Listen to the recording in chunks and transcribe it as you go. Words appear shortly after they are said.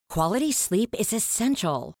Quality sleep is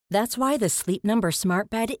essential. That's why the Sleep Number Smart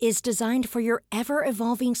Bed is designed for your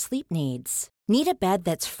ever-evolving sleep needs. Need a bed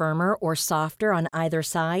that's firmer or softer on either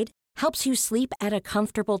side? Helps you sleep at a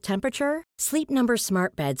comfortable temperature? Sleep Number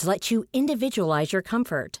Smart Beds let you individualize your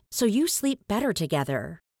comfort, so you sleep better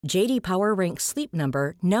together. J.D. Power ranks Sleep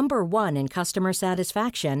Number number 1 in customer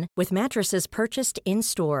satisfaction with mattresses purchased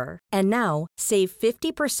in-store. And now, save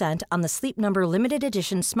 50% on the Sleep Number Limited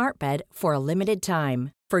Edition Smart Bed for a limited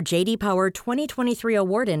time. For J.D. Power 2023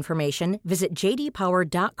 award information, visit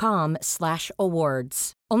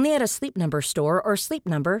jdpower.com/awards. Only at a Sleep Number store or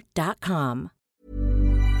sleepnumber.com.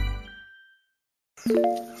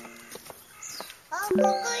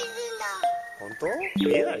 本当？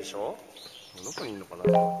見えないでしょ？どこにいるのかな？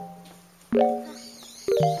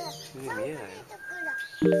見えないよ。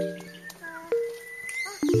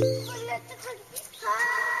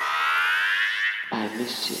I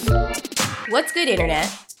miss you. What's good, Internet?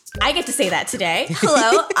 I get to say that today.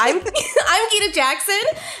 Hello, I'm Gita Jackson,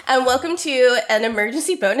 and welcome to an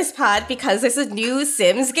emergency bonus pod because there's a new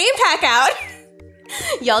Sims game pack out.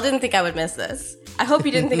 Y'all didn't think I would miss this. I hope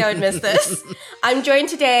you didn't think I would miss this. I'm joined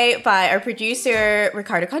today by our producer,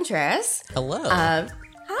 Ricardo Contreras. Hello.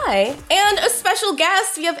 Hi. And a special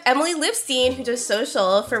guest, we have Emily Lipstein, who does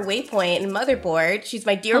social for Waypoint and Motherboard. She's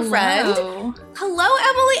my dear friend. Hello,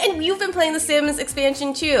 Emily. And you've been playing the Sims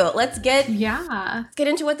expansion, too. Let's get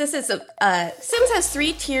into what this is. So, Sims has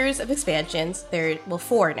 3 tiers of expansions. There,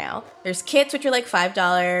 4 now. There's kits, which are like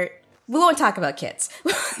 $5. We won't talk about kits.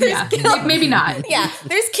 Maybe not. Yeah,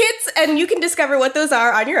 there's kits, and you can discover what those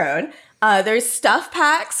are on your own. There's stuff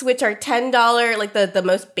packs, which are $10, like the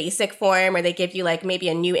most basic form, where they give you like maybe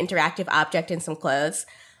a new interactive object and some clothes.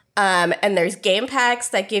 And there's game packs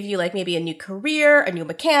that give you like maybe a new career, a new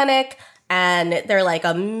mechanic, and they're like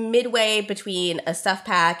a midway between a stuff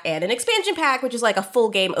pack and an expansion pack, which is like a full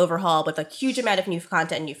game overhaul with a huge amount of new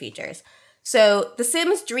content and new features. So The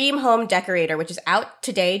Sims Dream Home Decorator, which is out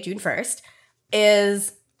today, June 1st,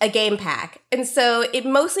 is a game pack. And so it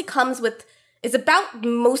mostly comes with, it's about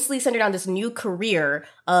mostly centered on this new career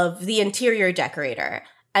of the interior decorator.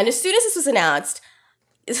 And as soon as this was announced,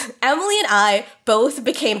 Emily and I both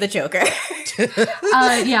became the Joker.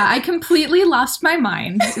 I completely lost my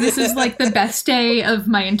mind. This is like the best day of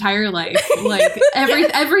my entire life. Like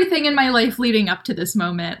everything in my life leading up to this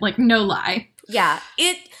moment, like no lie. Yeah,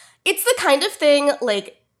 it's the kind of thing,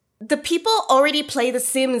 like, the people already play The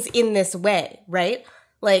Sims in this way, right?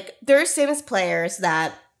 Like, there are Sims players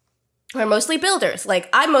that are mostly builders. Like,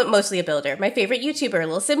 I'm mostly a builder. My favorite YouTuber,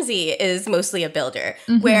 Lil Simsy, is mostly a builder.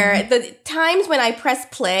 Mm-hmm. Where the times when I press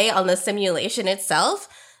play on the simulation itself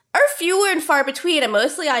are fewer and far between, and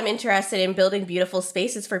mostly I'm interested in building beautiful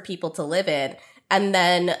spaces for people to live in. And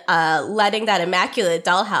then letting that immaculate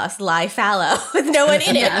dollhouse lie fallow with no one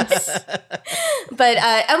in it. But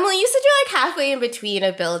Emily, you said you're like halfway in between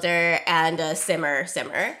a builder and a simmer.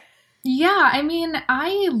 Yeah, I mean,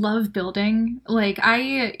 I love building. Like,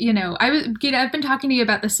 I've been talking to you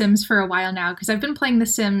about The Sims for a while now because I've been playing The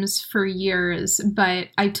Sims for years, but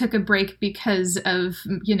I took a break because of,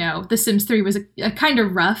 The Sims 3 was a kind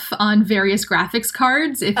of rough on various graphics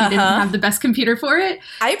cards if you didn't have the best computer for it.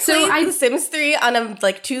 I played The Sims 3 on a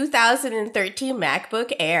 2013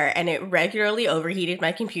 MacBook Air, and it regularly overheated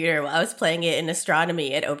my computer while I was playing it in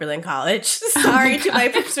astronomy at Oberlin College. Sorry to my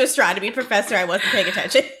astronomy professor, I wasn't paying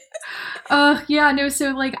attention.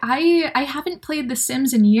 So like I haven't played The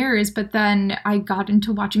Sims in years, but then I got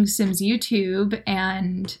into watching Sims YouTube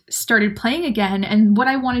and started playing again. And what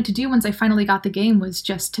I wanted to do once I finally got the game was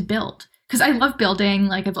just to build. Because I love building,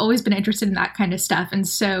 like I've always been interested in that kind of stuff. And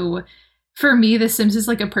so for me, The Sims is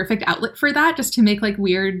like a perfect outlet for that, just to make like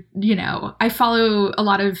weird, I follow a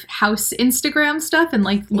lot of house Instagram stuff and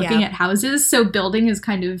like looking at houses. So building is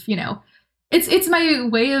kind of, it's my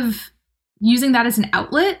way of using that as an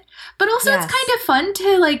outlet, but also it's kind of fun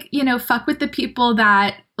to like, fuck with the people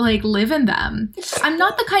that like live in them. I'm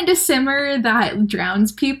not the kind of simmer that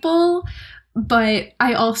drowns people, but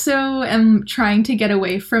I also am trying to get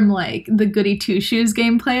away from like the goody two shoes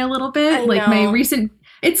gameplay a little bit.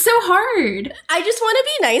 It's so hard. I just want to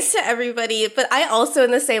be nice to everybody, but I also,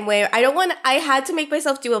 in the same way, I had to make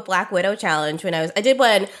myself do a Black Widow challenge when I did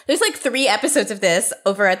one. There's like 3 episodes of this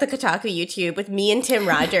over at the Kotaku YouTube with me and Tim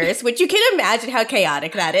Rogers, which you can imagine how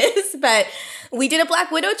chaotic that is. But We did a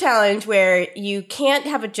Black Widow challenge where you can't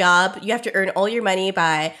have a job. You have to earn all your money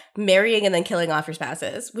by marrying and then killing off your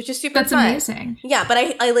spouses, which is super That's fun. amazing. Yeah, but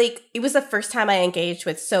I like, it was the first time I engaged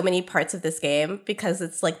with so many parts of this game because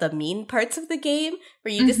it's like the mean parts of the game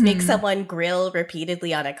where you just make someone grill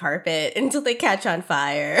repeatedly on a carpet until they catch on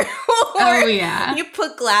fire. Oh, yeah. You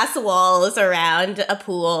put glass walls around a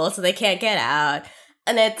pool so they can't get out.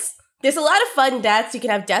 And there's a lot of fun deaths. You can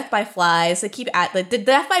have death by flies. So keep at the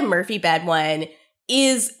death by Murphy bed one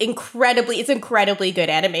is incredibly good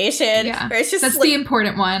animation. Yeah, where it's just that's like, the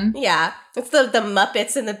important one. Yeah, it's the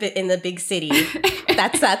Muppets in the big city.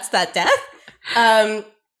 that's that death.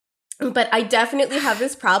 But I definitely have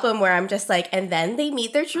this problem where I'm just like, and then they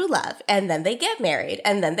meet their true love, and then they get married,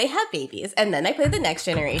 and then they have babies, and then I play the next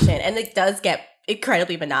generation, and it does get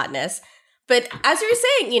incredibly monotonous. But as you were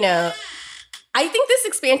saying, you know, I think this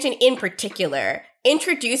expansion in particular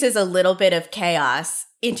introduces a little bit of chaos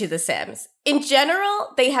into The Sims. In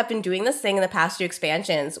general, they have been doing this thing in the past 2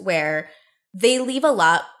 expansions where they leave a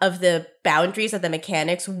lot of the boundaries of the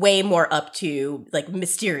mechanics way more up to like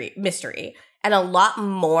mystery. And a lot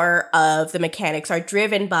more of the mechanics are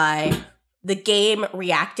driven by the game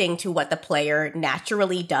reacting to what the player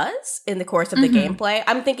naturally does in the course of the gameplay.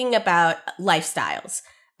 I'm thinking about lifestyles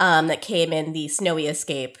that came in the Snowy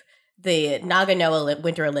Escape, the Nagano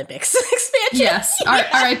Winter Olympics expansion. Yes,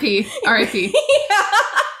 R.I.P. R.I.P.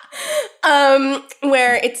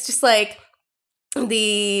 Where it's just like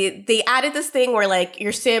they added this thing where like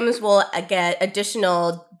your Sims will get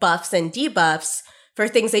additional buffs and debuffs for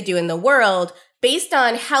things they do in the world based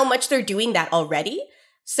on how much they're doing that already.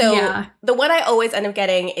 So the one I always end up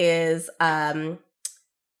getting is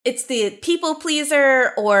it's the people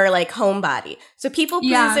pleaser or like homebody. So people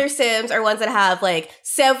pleaser Sims are ones that have like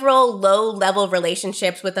several low level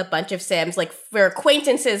relationships with a bunch of Sims, like for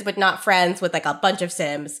acquaintances but not friends with like a bunch of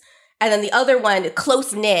Sims. And then the other one,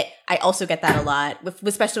 close knit, I also get that a lot,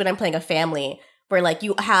 especially when I'm playing a family where like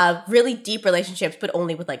you have really deep relationships but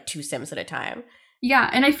only with like 2 Sims at a time.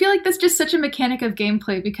 Yeah, and I feel like that's just such a mechanic of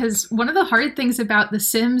gameplay because one of the hard things about The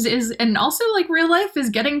Sims is, and also like real life,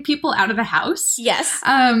 is getting people out of the house. Yes.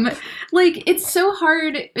 Like it's so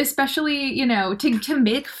hard, especially, you know, to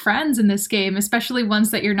make friends in this game, especially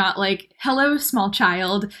ones that you're not like, hello, small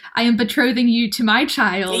child, I am betrothing you to my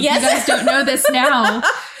child. Yes. You guys don't know this now.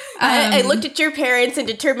 I looked at your parents and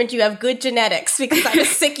determined you have good genetics because I'm a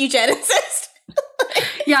sick eugenicist.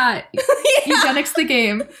 Yeah, eugenics the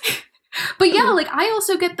game. But yeah, like I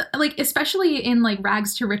also get like, especially in like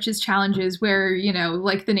rags to riches challenges where, you know,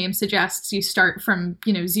 like the name suggests, you start from,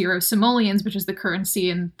 you know, 0 simoleons, which is the currency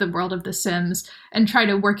in the world of The Sims, and try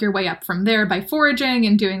to work your way up from there by foraging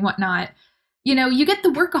and doing whatnot. You know, you get the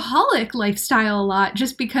workaholic lifestyle a lot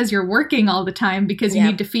just because you're working all the time because you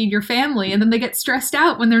need to feed your family, and then they get stressed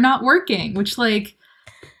out when they're not working, which like,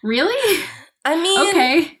 really? I mean,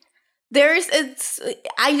 okay.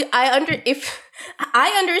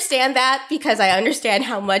 I understand that because I understand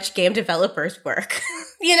how much game developers work.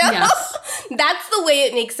 You know? Yes. That's the way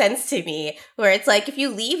it makes sense to me. Where it's like if you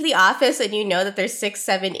leave the office and you know that there's 6,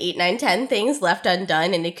 7, 8, 9, 10 things left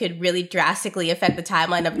undone and it could really drastically affect the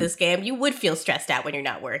timeline of this game, you would feel stressed out when you're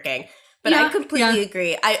not working. But I completely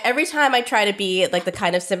agree. Every time I try to be like the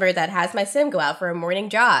kind of simmer that has my sim go out for a morning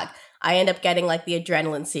jog, I end up getting like the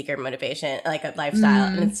adrenaline seeker motivation, like a lifestyle.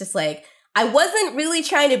 And it's just like, I wasn't really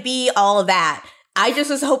trying to be all of that. I just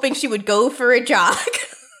was hoping she would go for a jog.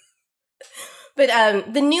 But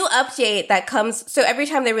the new update that comes, so every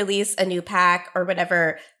time they release a new pack or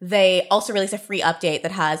whatever, they also release a free update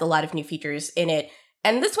that has a lot of new features in it.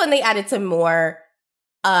 And this one, they added some more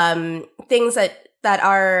things that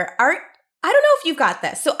are, I don't know if you've got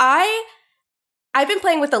this. So I've been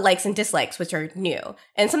playing with the likes and dislikes, which are new,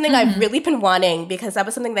 and something I've really been wanting because that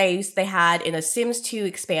was something they had in a Sims 2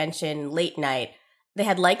 expansion late night. They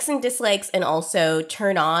had likes and dislikes and also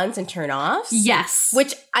turn-ons and turn-offs. Yes.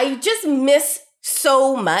 Which I just miss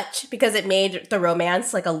so much because it made the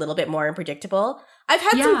romance like a little bit more unpredictable. I've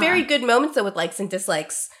had some very good moments though with likes and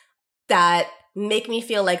dislikes that make me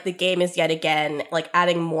feel like the game is yet again like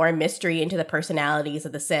adding more mystery into the personalities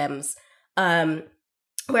of the Sims.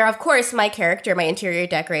 Where, of course, my character, my interior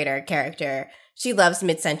decorator character, she loves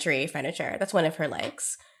mid-century furniture. That's one of her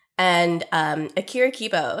likes. And Akira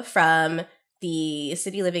Kibo from the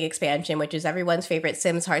City Living expansion, which is everyone's favorite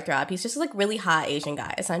Sims heartthrob. He's just like really hot Asian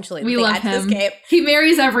guy, essentially. We love him. This game. He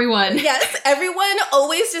marries everyone. Yes, everyone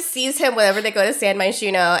always just sees him whenever they go to San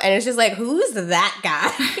Myshuno, and it's just like, who's that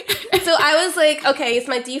guy? So I was like, okay, it's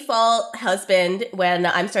my default husband when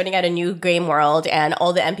I'm starting out a new game world and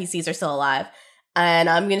all the NPCs are still alive. And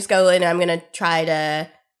I'm going to just go and I'm going to try to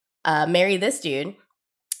marry this dude.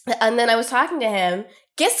 And then I was talking to him.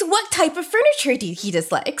 Guess what type of furniture he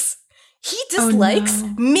dislikes? He dislikes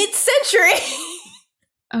mid-century.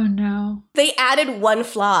 Oh no. They added one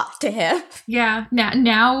flaw to him. Yeah.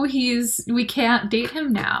 Now we can't date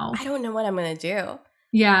him now. I don't know what I'm going to do.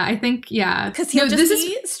 Yeah, I think, yeah. Because he'll just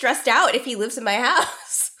be stressed out if he lives in my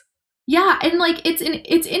house. Yeah, and like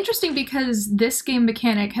it's interesting because this game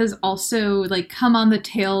mechanic has also like come on the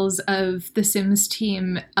tails of the Sims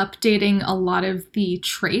team updating a lot of the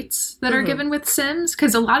traits that are given with Sims,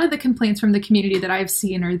 because a lot of the complaints from the community that I've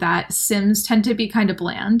seen are that Sims tend to be kind of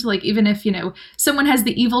bland. Like even if, you know, someone has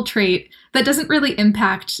the evil trait, that doesn't really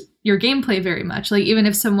impact your gameplay very much. Like even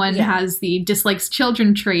if someone has the dislikes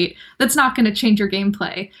children trait, that's not going to change your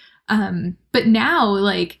gameplay. But now,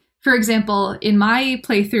 like, for example, in my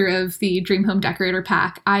playthrough of the Dream Home Decorator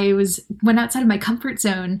pack, I went outside of my comfort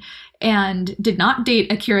zone and did not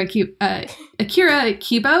date Akira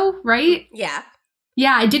Kibo, right? Yeah.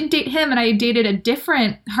 Yeah, I didn't date him, and I dated a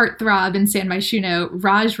different heartthrob in San Myshuno,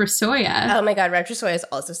 Raj Rasoya. Oh my god, Raj Rasoya is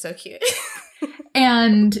also so cute.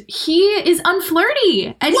 And he is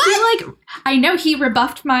unflirty. And he I know he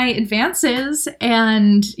rebuffed my advances,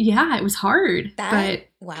 and yeah, it was hard. But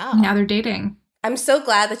wow. Now they're dating. I'm so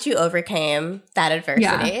glad that you overcame that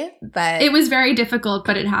adversity. But it was very difficult,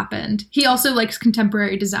 but it happened. He also likes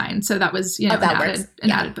contemporary design, so that was, you know, an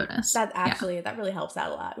added bonus. That really helps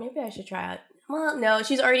out a lot. Maybe I should try it. Well, no,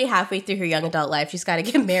 she's already halfway through her young adult life. She's got to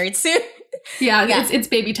get married soon. Yeah. It's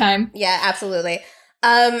baby time. Yeah, absolutely.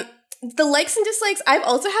 The likes and dislikes, I've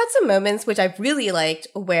also had some moments which I've really liked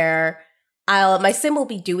where my sim will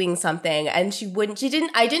be doing something and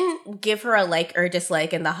I didn't give her a like or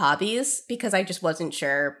dislike in the hobbies because I just wasn't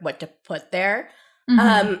sure what to put there.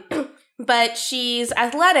 But she's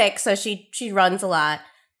athletic, so she runs a lot.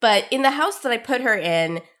 But in the house that I put her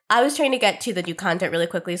in, I was trying to get to the new content really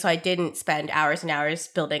quickly, so I didn't spend hours and hours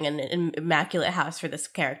building an immaculate house for this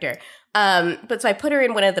character. But so I put her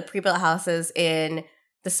in one of the pre-built houses in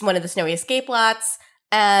one of the snowy escape lots,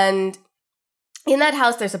 and in that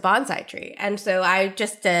house, there's a bonsai tree. And so I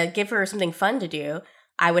just give her something fun to do.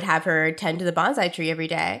 I would have her tend to the bonsai tree every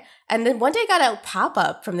day. And then one day I got a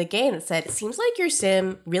pop-up from the game that said, it seems like your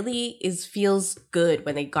sim really feels good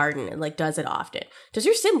when they garden and like does it often. Does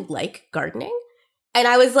your sim like gardening? And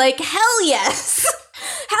I was like, hell yes.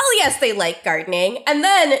 Hell yes, they like gardening. And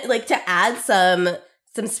then like to add some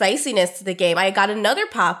spiciness to the game, I got another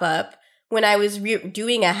pop-up when I was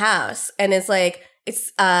doing a house. And it's like,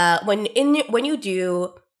 it's when you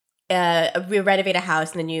do renovate a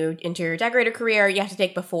house and then you enter your decorator career, you have to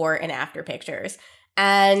take before and after pictures.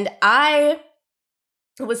 And I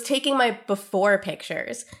was taking my before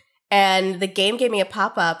pictures, and the game gave me a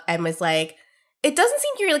pop-up and was like, it doesn't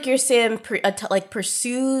seem your sim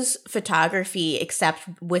pursues photography except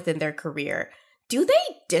within their career. Do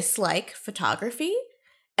they dislike photography?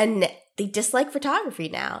 And they dislike photography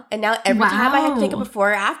now. And now every time I have to take a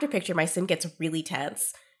before or after picture, my sim gets really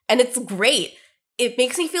tense. And it's great. It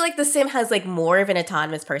makes me feel like the sim has like more of an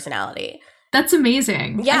autonomous personality. That's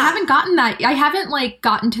amazing. Yeah. I haven't gotten that. I haven't like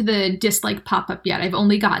gotten to the dislike pop-up yet. I've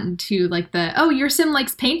only gotten to like your sim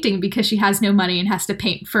likes painting because she has no money and has to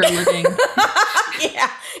paint for a living. Yeah.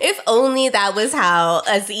 If only that was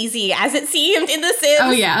as easy as it seemed in The Sims.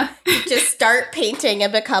 Oh, yeah. Just start painting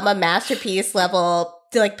and become a masterpiece level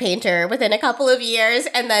like painter within a couple of years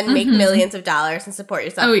and then make millions of dollars and support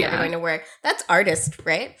yourself and never going to work. That's artist,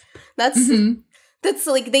 right? That's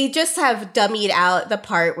like they just have dummied out the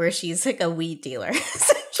part where she's like a weed dealer,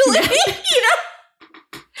 essentially. You know?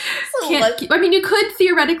 I mean, you could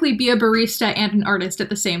theoretically be a barista and an artist at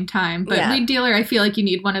the same time, but weed dealer, I feel like you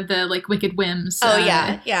need one of the like Wicked Whims. Mods we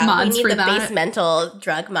need for the that. basemental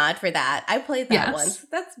drug mod for that. I played that once.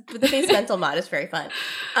 The basemental mod is very fun.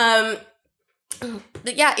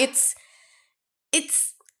 Yeah, it's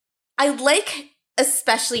I like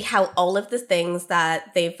especially how all of the things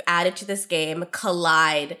that they've added to this game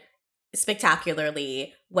collide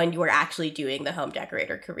spectacularly when you are actually doing the home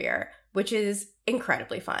decorator career, which is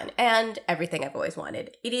incredibly fun and everything I've always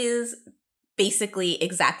wanted. It is basically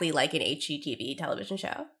exactly like an HGTV television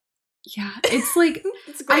show. Yeah, it's like,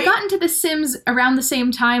 it's great. I got into The Sims around the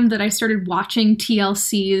same time that I started watching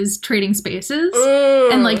TLC's Trading Spaces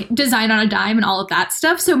and like Design on a Dime and all of that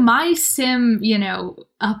stuff. So my Sim,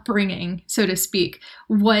 upbringing, so to speak,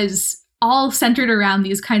 was all centered around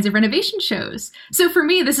these kinds of renovation shows. So for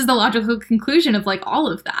me, this is the logical conclusion of like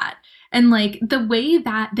all of that. And like the way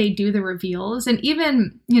that they do the reveals and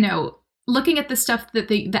even, looking at the stuff that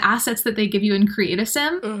the assets that they give you in Create a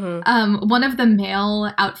Sim, one of the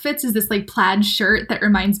male outfits is this like plaid shirt that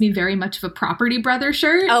reminds me very much of a Property Brother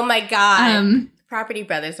shirt. Oh my God. Property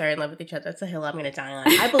brothers are in love with each other. That's a hill I'm going to die on.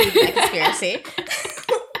 I believe in that conspiracy.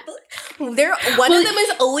 One of them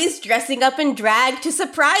is always dressing up in drag to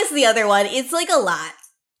surprise the other one. It's like a lot.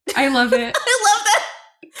 I love it. I love that.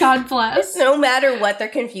 God bless. No matter what their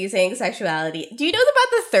confusing sexuality. Do you know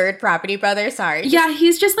about the third Property brother? Sorry. Yeah,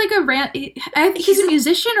 he's just like he's a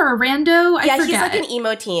musician or a rando. I forget. He's like an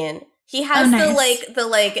emo teen. He has the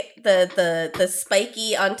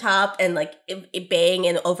spiky on top and like it bang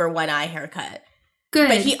and over one eye haircut. Good.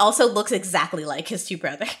 But he also looks exactly like his two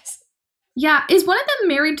brothers. Yeah. Is one of them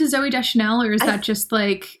married to Zooey Deschanel, or is that just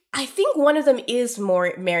like... I think one of them is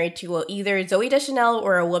more married to either Zooey Deschanel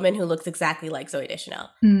or a woman who looks exactly like Zooey Deschanel.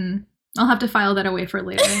 I'll have to file that away for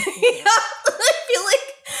later. Yeah, I feel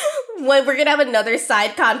like we're going to have another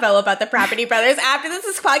side convo about the Property brothers after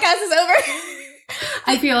this podcast is over.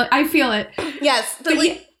 I feel it. Yes.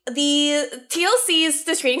 The TLC's,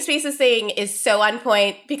 the Trading Spaces thing is so on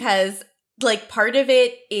point because like part of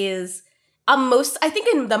it is I think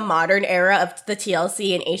in the modern era of the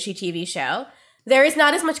TLC and HGTV show, there is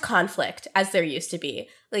not as much conflict as there used to be.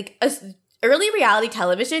 Like early reality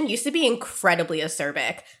television used to be incredibly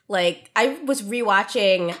acerbic. Like I was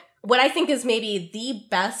rewatching what I think is maybe the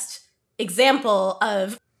best example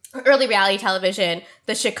of early reality television,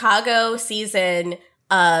 the Chicago season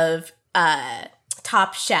of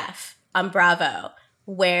Top Chef on Bravo,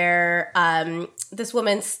 where this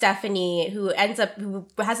woman, Stephanie, who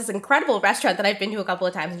has this incredible restaurant that I've been to a couple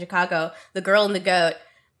of times in Chicago, The Girl and the Goat,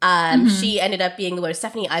 she ended up being the one,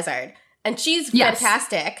 Stephanie Izard. And she's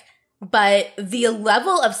fantastic, but the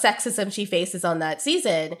level of sexism she faces on that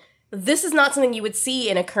season, this is not something you would see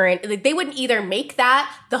in a current, like they wouldn't either make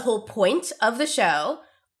that the whole point of the show,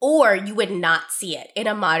 or you would not see it in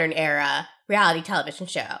a modern era reality television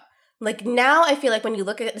show. Like now I feel like when you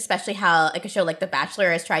look at especially how like a show like The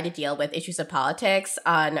Bachelor has tried to deal with issues of politics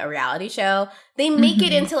on a reality show, they make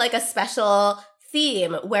it into like a special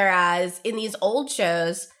theme. Whereas in these old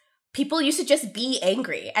shows, people used to just be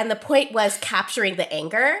angry. And the point was capturing the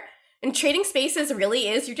anger. And Trading Spaces really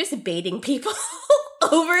is, you're just baiting people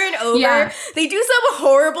over and over. Yeah. They do some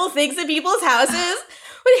horrible things in people's houses.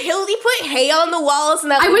 When Hildy put hay on the walls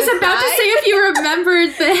and that I was about to say if you remembered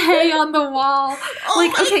the hay on the wall.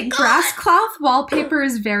 God. Grass cloth wallpaper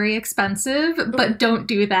is very expensive, but don't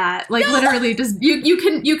do that. Like literally just you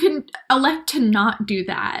can elect to not do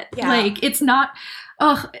that. Yeah. Like it's not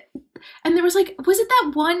and there was like, was it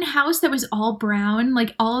that one house that was all brown?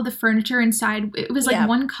 Like all of the furniture inside, it was like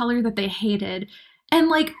one color that they hated. And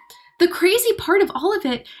like the crazy part of all of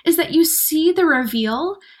it is that you see the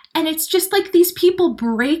reveal and it's just like these people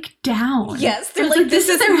break down. Yes, they're like, this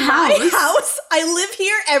is their house. I live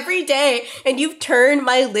here every day, and you've turned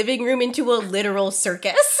my living room into a literal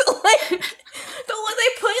circus. Like, the one they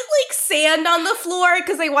put like sand on the floor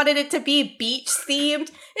because they wanted it to be beach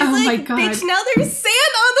themed. It's my God. Bitch, now there's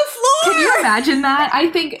sand on the floor. Can you imagine that?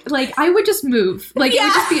 I think like I would just move. Like it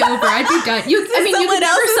would just be over. I'd be done. You could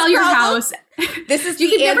never sell your house. This is you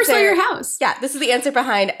could never sell your house. Yeah, this is the answer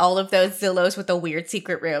behind all of those Zillows with the weird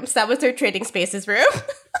secret rooms. That was their Trading Spaces room.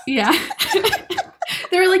 Yeah.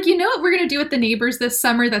 They were like, you know what we're going to do with the neighbors this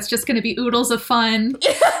summer that's just going to be oodles of fun?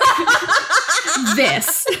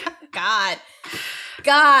 This. God,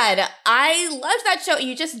 I love that show.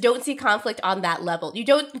 You just don't see conflict on that level.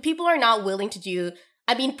 People are not willing to do,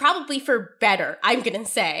 I mean, probably for better, I'm going to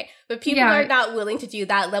say, but people are not willing to do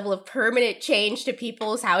that level of permanent change to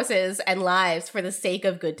people's houses and lives for the sake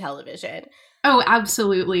of good television. Oh,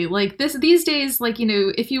 absolutely. Like these days, like, you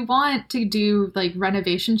know, if you want to do like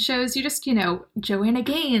renovation shows, you just, you know, Joanna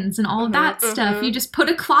Gaines and all of that stuff. You just put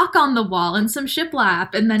a clock on the wall and some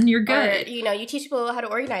shiplap and then you're good. Or, you know, you teach people how to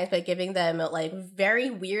organize by giving them like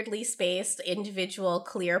very weirdly spaced individual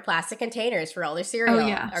clear plastic containers for all their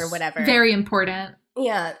cereal or whatever. Very important.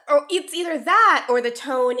 Yeah. Or it's either that or the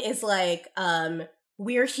tone is like,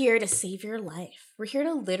 we're here to save your life. We're here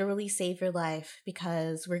to literally save your life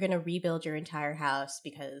because we're going to rebuild your entire house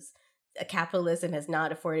because capitalism has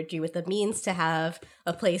not afforded you with the means to have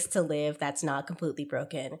a place to live that's not completely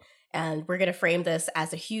broken. And we're going to frame this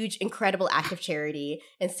as a huge, incredible act of charity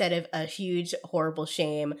instead of a huge, horrible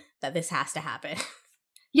shame that this has to happen.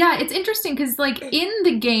 Yeah, it's interesting because, like, in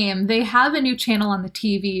the game, they have a new channel on the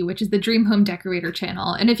TV, which is the Dream Home Decorator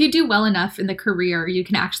channel. And if you do well enough in the career, you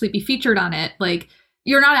can actually be featured on it. Like,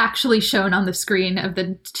 you're not actually shown on the screen of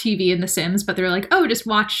the TV in The Sims, but they're like, oh, just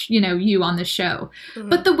watch, you know, you on the show. Mm-hmm.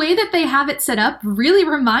 But the way that they have it set up really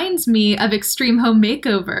reminds me of Extreme Home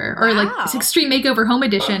Makeover or like Extreme Makeover Home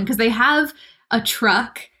Edition, because they have a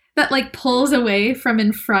truck that like pulls away from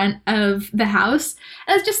in front of the house.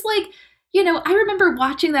 And it's just like, you know, I remember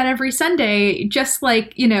watching that every Sunday, just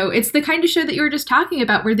like, you know, it's the kind of show that you were just talking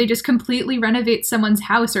about where they just completely renovate someone's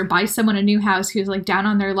house or buy someone a new house who's like down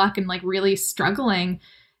on their luck and like really struggling.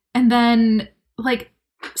 And then like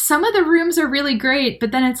some of the rooms are really great,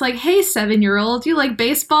 but then it's like, hey, 7-year-old, you like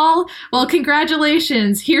baseball? Well,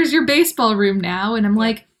 congratulations. Here's your baseball room now. And I'm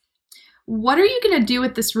like, what are you going to do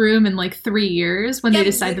with this room in like 3 years when they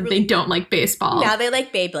decide that they don't like baseball? Now they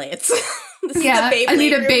like Beyblades. I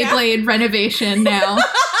need a Beyblade renovation now.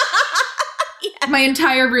 Yeah. My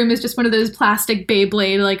entire room is just one of those plastic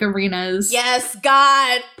Beyblade like arenas. Yes,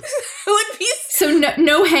 God. Would be so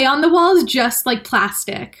no hay on the walls, just like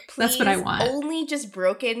plastic. Please, that's what I want. Only just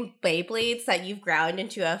broken Beyblades that you've ground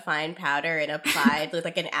into a fine powder and applied with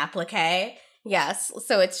like an applique. Yes,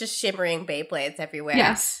 so it's just shimmering Beyblades everywhere.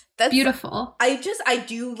 Yes, that's beautiful. I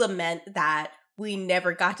do lament that we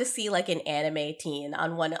never got to see like an anime teen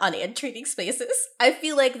on Trading Spaces. I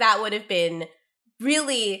feel like that would have been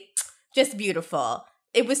really just beautiful.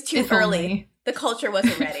 It was too early. Only. The culture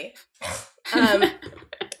wasn't ready.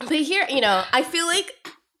 But here, you know, I feel like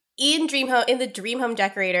in the Dream Home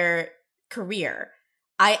Decorator career,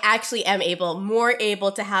 I actually am more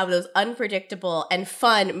able to have those unpredictable and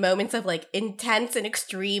fun moments of like intense and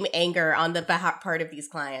extreme anger on the part of these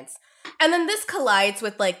clients. And then this collides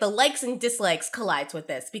with like the likes and dislikes collides with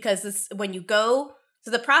this because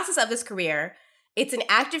so the process of this career, it's an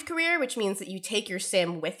active career, which means that you take your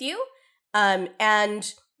sim with you.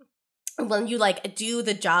 And when you like do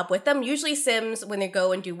the job with them, usually sims, when they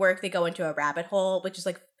go and do work, they go into a rabbit hole,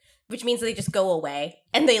 which means they just go away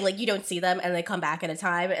and they like, you don't see them and they come back at a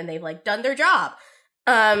time and they've like done their job.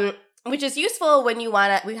 Which is useful when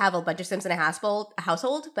we have a bunch of sims in a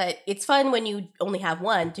household, but it's fun when you only have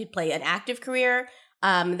one to play an active career.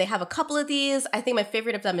 They have a couple of these. I think my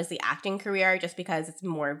favorite of them is the acting career just because it's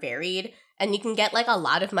more varied and you can get like a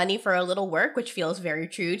lot of money for a little work, which feels very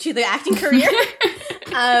true to the acting career.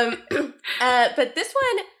 But this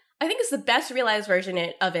one, I think is the best realized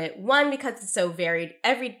version of it. One, because it's so varied.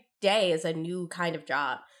 Every day is a new kind of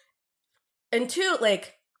job. And two,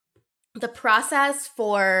 like the process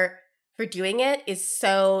for doing it is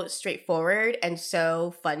so straightforward and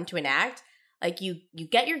so fun to enact. Like you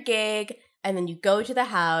get your gig and then you go to the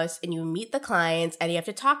house and you meet the clients and you have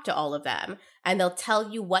to talk to all of them and they'll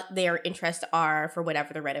tell you what their interests are for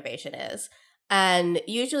whatever the renovation is. And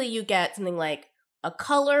usually you get something like a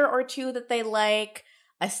color or two that they like,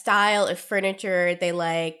 a style of furniture they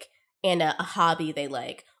like, and a hobby they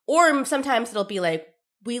like. Or sometimes it'll be like,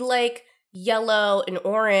 we like yellow and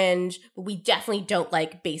orange, but we definitely don't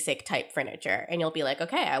like basic type furniture. And you'll be like,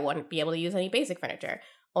 okay, I won't be able to use any basic furniture.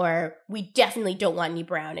 Or we definitely don't want any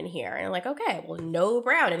brown in here. And I'm like, okay, well, no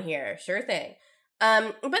brown in here. Sure thing.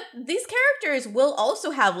 But these characters will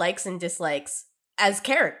also have likes and dislikes as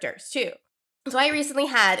characters too. So I recently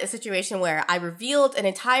had a situation where I revealed an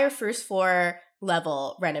entire first floor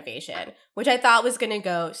level renovation, which I thought was going to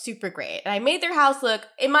go super great. And I made their house look,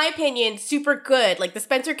 in my opinion, super good. Like the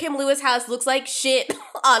Spencer Kim Lewis house looks like shit,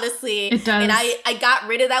 honestly. It does. And I got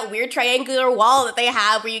rid of that weird triangular wall that they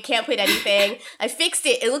have where you can't put anything. I fixed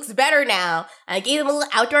it. It looks better now. I gave them a little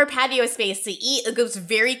outdoor patio space to eat. It was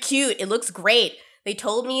very cute. It looks great. They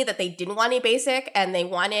told me that they didn't want any basic and they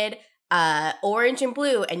wanted orange and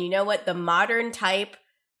blue. And you know what? The modern type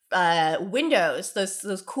windows,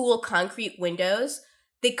 those cool concrete windows,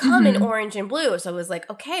 they come in orange and blue. So I was like,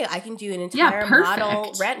 okay, I can do an entire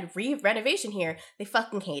model renovation here. They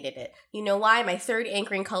fucking hated it. You know why? My third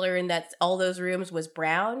anchoring color in all those rooms was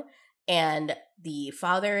brown, and the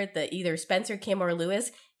father, either Spencer, Kim, or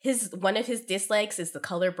Lewis, one of his dislikes is the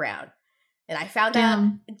color brown. And I found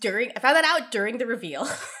that out during the reveal.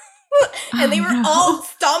 And they were all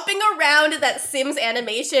stomping around that Sims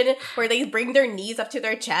animation where they bring their knees up to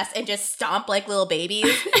their chest and just stomp like little babies.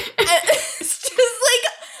 It's just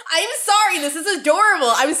like, I'm sorry, this is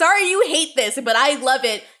adorable. I'm sorry you hate this, but I love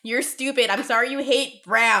it. You're stupid. I'm sorry you hate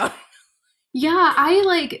brown. Yeah,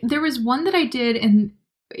 there was one that I did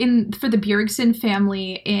for the Bjergsen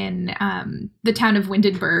family in the town of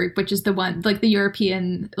Windenburg, which is the one, like the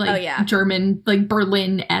European, German, like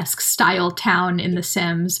Berlin-esque style town in The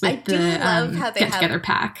Sims with the get-together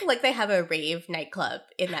pack. Like they have a rave nightclub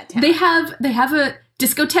in that town. They have a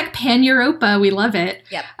discotheque pan-Europa. We love it.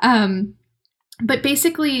 Yep. But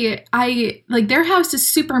basically, their house is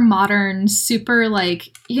super modern, super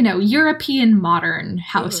European modern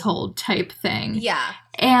household type thing. Yeah.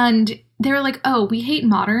 And they're like, oh, we hate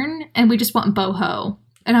modern and we just want boho.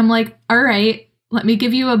 And I'm like, all right, let me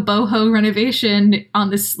give you a boho renovation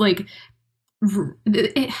on this, the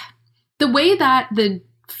way that the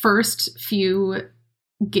first few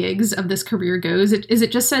gigs of this career goes is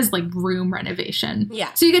it just says like room renovation.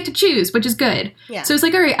 Yeah. So you get to choose, which is good. Yeah. So it's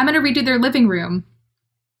like, all right, I'm going to redo their living room.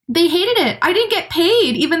 They hated it. I didn't get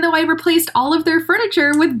paid, even though I replaced all of their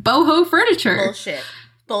furniture with boho furniture. Bullshit.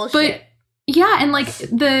 But yeah, and like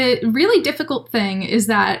the really difficult thing is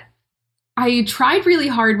that I tried really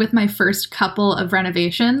hard with my first couple of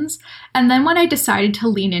renovations. And then when I decided to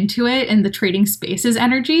lean into it and the trading spaces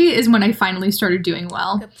energy is when I finally started doing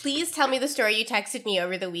well. Please tell me the story you texted me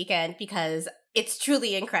over the weekend because it's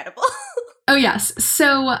truly incredible. Oh, yes.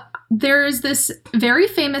 So there's this very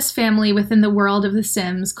famous family within the world of The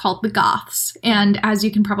Sims called the Goths. And as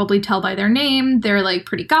you can probably tell by their name, they're like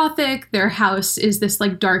pretty gothic. Their house is this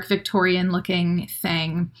like dark Victorian looking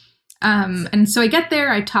thing. And so I get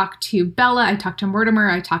there, I talk to Bella, I talk to Mortimer,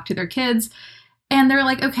 I talk to their kids, and they're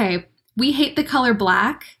like, okay, we hate the color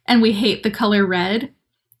black and we hate the color red.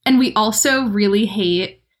 And we also really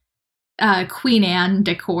hate Queen Anne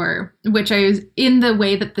decor, which I was in the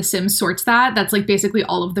way that The Sims sorts that's like basically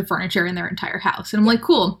all of the furniture in their entire house. And I'm like,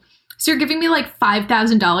 cool. So you're giving me like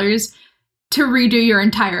 $5,000 to redo your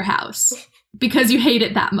entire house because you hate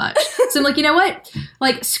it that much. So I'm like, you know what?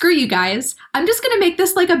 Like, screw you guys. I'm just going to make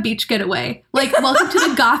this like a beach getaway. Like, welcome to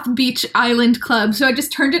the Goth Beach Island Club. So I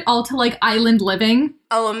just turned it all to like island living.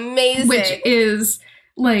 Oh, amazing. Which is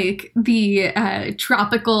like the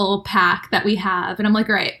tropical pack that we have. And I'm like,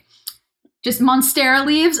 all right. Just Monstera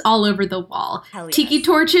leaves all over the wall. Hell yes. Tiki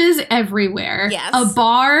torches everywhere. Yes. A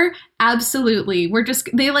bar, absolutely.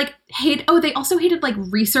 They like hate, they also hated like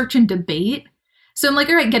research and debate. So I'm like,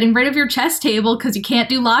 all right, getting rid of your chess table because you can't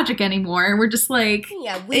do logic anymore. We're just like,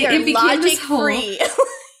 yeah, we are logic free.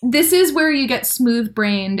 This is where you get smooth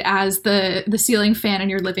brained as the ceiling fan in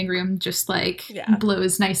your living room just like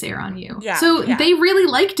blows nice air on you. Yeah, so they really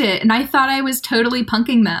liked it. And I thought I was totally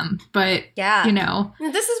punking them. But, you know,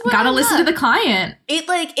 this is what gotta listen to the client.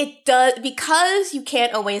 It does, because you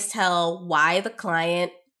can't always tell why the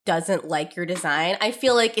client doesn't like your design. I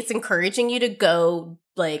feel like it's encouraging you to go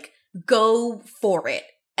for it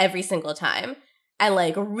every single time. And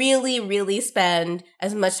like really, really spend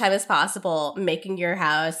as much time as possible making your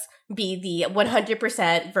house be the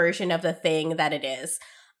 100% version of the thing that it is.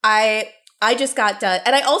 I just got done.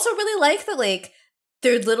 And I also really like that like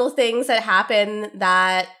there are little things that happen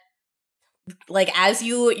that like as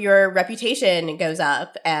your reputation goes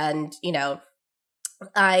up. And, you know,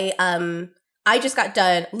 I just got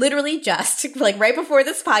done literally just like right before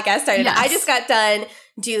this podcast started. Yes. I just got done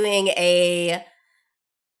doing a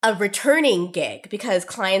returning gig because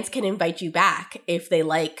clients can invite you back if they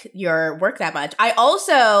like your work that much. I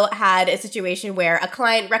also had a situation where a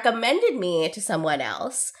client recommended me to someone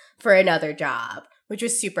else for another job, which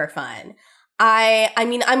was super fun. I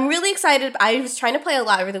mean, I'm really excited. I was trying to play a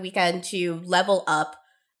lot over the weekend to level up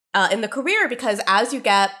in the career because as you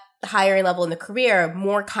get higher in level in the career,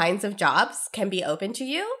 more kinds of jobs can be open to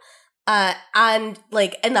you. And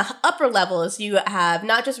like in the upper levels, you have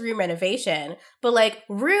not just room renovation, but like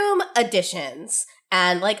room additions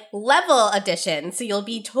and like level additions. So you'll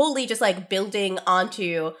be totally just like building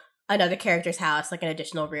onto another character's house, like an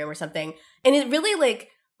additional room or something. And it really like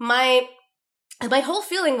my whole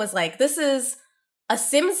feeling was like, this is a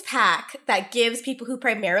Sims pack that gives people who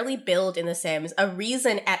primarily build in The Sims a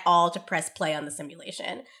reason at all to press play on the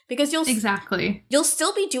simulation. Because you'll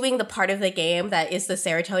still be doing the part of the game that is the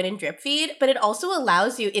serotonin drip feed, but it also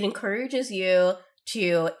it encourages you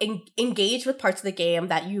to engage with parts of the game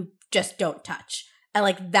that you just don't touch. And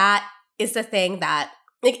like that is the thing that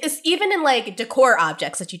like it's even in like decor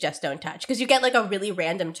objects that you just don't touch because you get like a really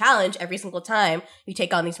random challenge every single time you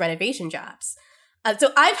take on these renovation jobs.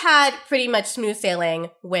 So I've had pretty much smooth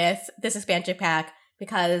sailing with this expansion pack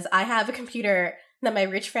because I have a computer that my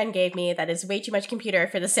rich friend gave me that is way too much computer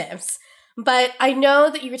for The Sims. But I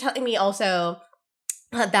know that you were telling me also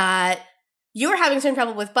that you were having some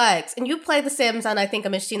trouble with bugs, and you play The Sims on, I think,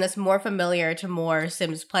 a machine that's more familiar to more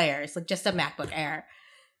Sims players, like just a MacBook Air.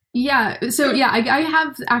 Yeah. So yeah, I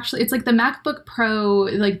have actually, it's like the MacBook Pro,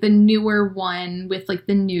 like the newer one with like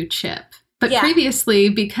the new chip. But previously,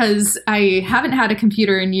 because I haven't had a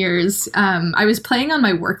computer in years, I was playing on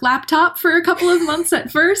my work laptop for a couple of months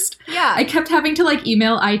at first. Yeah. I kept having to like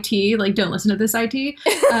email IT, like don't listen to this IT,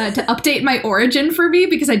 to update my Origin for me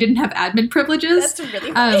because I didn't have admin privileges. That's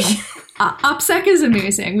really funny. OPSEC is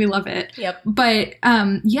amazing. We love it. Yep. But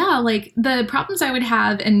like the problems I would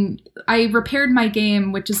have, and I repaired my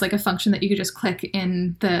game, which is like a function that you could just click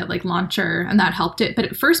in the like launcher, and that helped it. But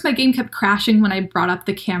at first my game kept crashing when I brought up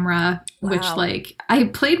the camera, which like I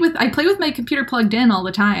play with my computer plugged in all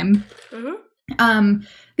the time. Mm-hmm.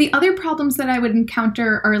 The other problems that I would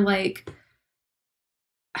encounter are like,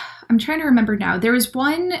 I'm trying to remember now. There was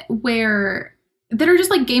one that are just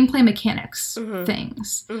like gameplay mechanics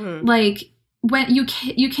things. Like when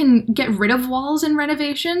you can get rid of walls in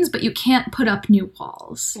renovations, but you can't put up new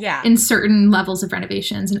walls in certain levels of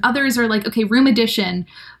renovations. And others are like, okay, room addition,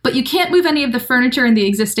 but you can't move any of the furniture in the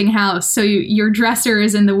existing house. So your dresser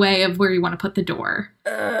is in the way of where you want to put the door.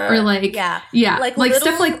 Or like, like little,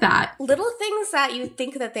 stuff like that. Little things that you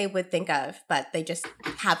think that they would think of, but they just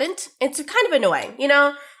haven't. It's kind of annoying, you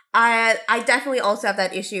know? I definitely also have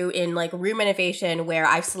that issue in like room renovation where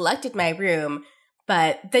I've selected my room,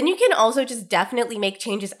 but then you can also just definitely make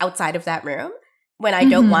changes outside of that room when I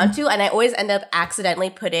don't want to. And I always end up accidentally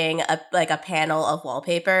putting a panel of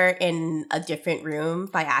wallpaper in a different room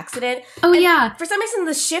by accident. Oh, and yeah. for some reason,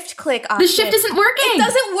 the shift click option. The shift isn't working. It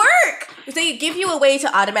doesn't work. If they give you a way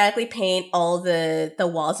to automatically paint all the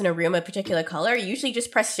walls in a room a particular color, you usually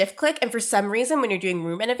just press shift click. And for some reason, when you're doing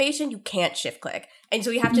room renovation, you can't shift click. And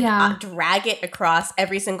so you have to drag it across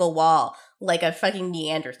every single wall like a fucking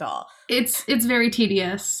Neanderthal. It's very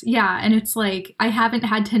tedious. Yeah, and it's like I haven't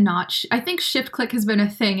had to I think shift click has been a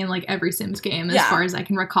thing in like every Sims game as far as I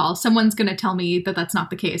can recall. Someone's going to tell me that that's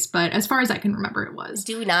not the case, but as far as I can remember it was.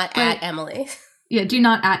 Do not at Emily. Yeah, do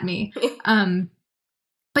not at me.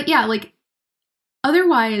 But yeah, like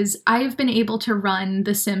otherwise I've been able to run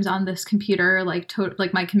The Sims on this computer like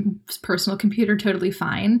my personal computer totally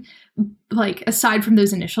fine, like aside from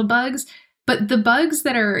those initial bugs. But the bugs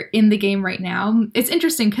that are in the game right now, it's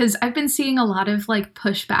interesting because I've been seeing a lot of like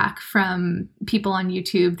pushback from people on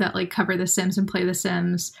YouTube that like cover The Sims and play The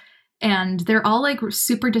Sims. And they're all like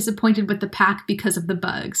super disappointed with the pack because of the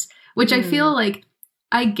bugs, which I feel like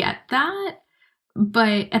I get that.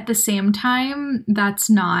 But at the same time, that's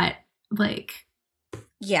not like.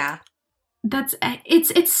 Yeah.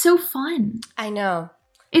 It's so fun. I know.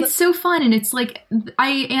 It's so fun, and it's like,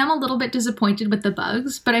 I am a little bit disappointed with the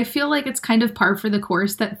bugs, but I feel like it's kind of par for the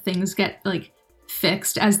course that things get, like,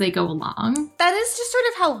 fixed as they go along. That is just sort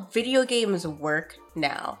of how video games work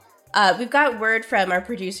now. We've got word from our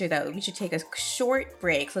producer, though. We should take a short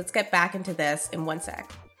break, so let's get back into this in 1 sec.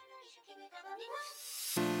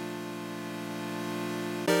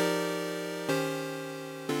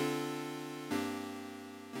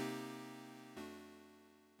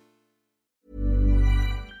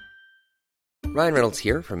 Ryan Reynolds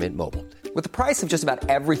here from Mint Mobile. With the price of just about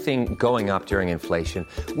everything going up during inflation,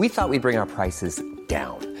 we thought we'd bring our prices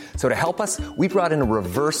down. So to help us, we brought in a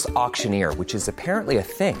reverse auctioneer, which is apparently a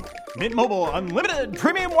thing. Mint Mobile Unlimited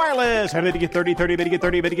Premium Wireless. How to get 30, 30, bit to get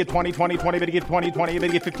 30, bit to get 20, 20, 20, bit to get 20, 20, bit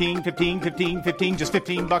to get 15, 15, 15, 15, just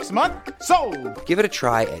 $15 a month? Sold! Give it a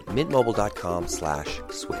try at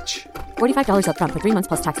mintmobile.com/switch. $45 up front for 3 months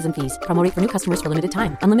plus taxes and fees. Promo rate for new customers for limited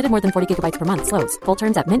time. Unlimited more than 40 gigabytes per month. Slows full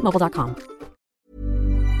terms at mintmobile.com.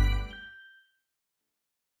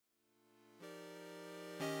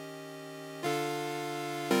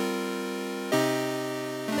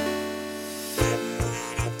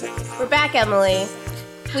 We're back, Emily.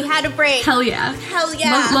 We had a break. Hell yeah. Hell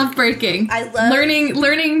yeah. Love breaking. I love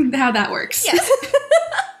learning how that works. Yes.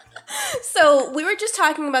 So we were just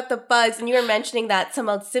talking about the bugs, and you were mentioning that some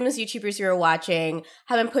of the Sims YouTubers you were watching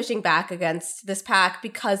have been pushing back against this pack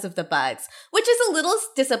because of the bugs, which is a little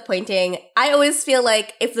disappointing. I always feel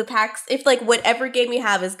like if like whatever game you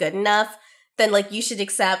have is good enough, then like you should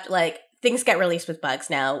accept like things get released with bugs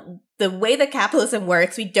now. The way that capitalism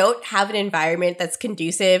works, we don't have an environment that's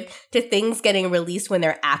conducive to things getting released when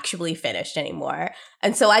they're actually finished anymore.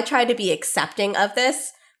 And so I try to be accepting of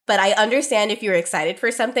this. But I understand if you're excited for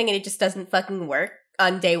something and it just doesn't fucking work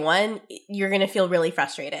on day one, you're going to feel really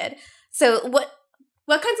frustrated. So what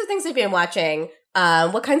kinds of things have you been watching?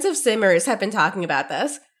 What kinds of Simmers have been talking about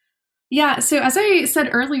this? Yeah, so as I said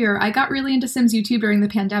earlier, I got really into Sims YouTube during the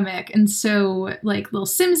pandemic. And so, like, Lil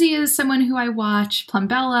Simsy is someone who I watch,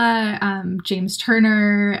 Plumbella, James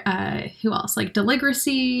Turner, who else? Like,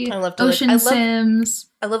 Deligracy, Ocean Sims.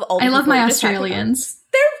 I love all I love my Australians.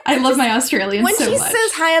 I love my Australians so much. When she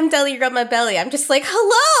says, "Hi, I'm Deli, rub my belly," I'm just like,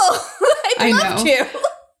 hello! I'd love to.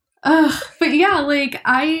 But yeah, like,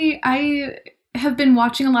 I have been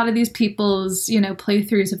watching a lot of these people's,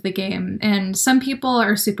 playthroughs of the game, and some people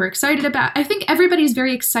are super excited about. I think everybody's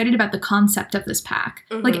very excited about the concept of this pack.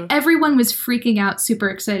 Mm-hmm. Like everyone was freaking out, super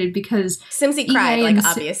excited because Simsy cried. Like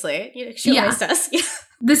obviously, she always does. Yeah.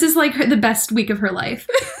 This is like the best week of her life.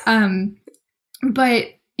 But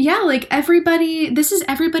yeah, like this is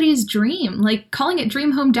everybody's dream. Like calling it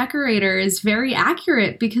Dream Home Decorator is very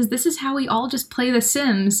accurate because this is how we all just play The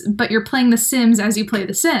Sims, but you're playing The Sims as you play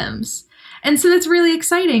The Sims. And so that's really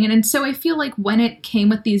exciting. And so I feel like when it came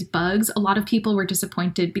with these bugs, a lot of people were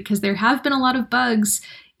disappointed because there have been a lot of bugs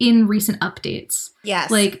in recent updates.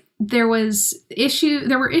 Yes. Like there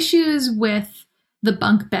were issues with the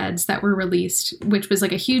bunk beds that were released, which was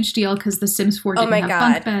like a huge deal because The Sims 4 didn't have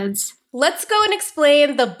bunk beds. Let's go and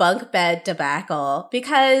explain the bunk bed debacle,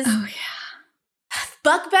 because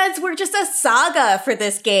bunk beds were just a saga for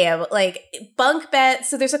this game. Like, bunk beds,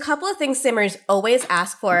 so there's a couple of things Simmers always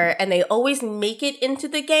ask for, and they always make it into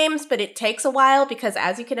the games, but it takes a while because,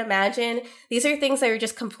 as you can imagine, these are things that are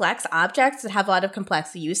just complex objects that have a lot of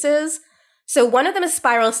complex uses. So one of them is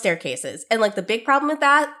spiral staircases, and like the big problem with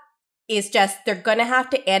that is just they're gonna have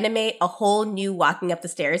to animate a whole new walking up the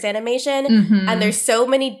stairs animation. And there's so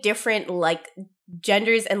many different like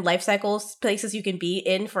genders and life cycles places you can be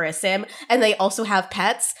in for a sim, and they also have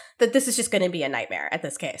pets, that this is just gonna be a nightmare at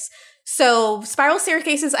this case. So spiral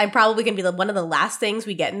staircases, I'm probably gonna be one of the last things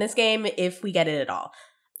we get in this game, if we get it at all.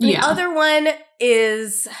 The other one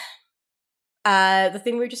is the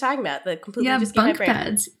thing we were just talking about, the completely just bunk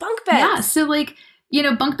beds. Bunk beds. Yeah, so like, you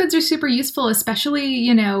know, bunk beds are super useful, especially,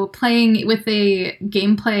 you know, playing with a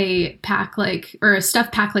gameplay pack like, or a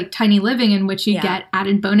stuff pack like Tiny Living, in which you get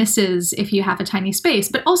added bonuses if you have a tiny space.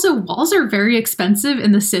 But also, walls are very expensive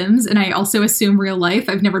in The Sims, and I also assume real life.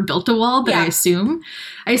 I've never built a wall, but I assume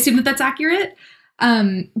that that's accurate.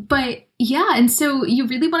 But yeah, and so you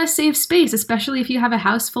really want to save space, especially if you have a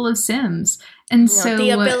house full of Sims. And so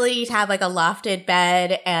the ability to have like a lofted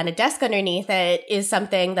bed and a desk underneath it is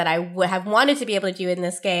something that I would have wanted to be able to do in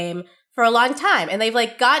this game for a long time. And they've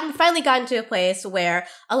like finally gotten to a place where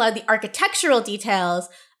a lot of the architectural details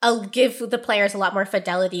give the players a lot more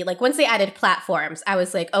fidelity. Like once they added platforms, I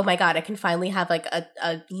was like, oh my God, I can finally have like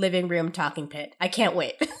a living room talking pit. I can't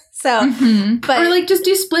wait. So, but or like just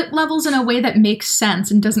do split levels in a way that makes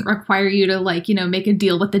sense and doesn't require you to like, you know, make a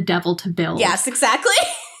deal with the devil to build. Yes, exactly.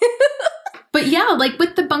 But yeah, like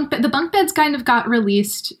with the bunk beds kind of got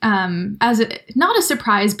released as not a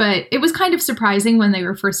surprise, but it was kind of surprising when they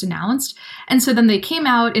were first announced. And so then they came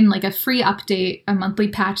out in like a free update, a monthly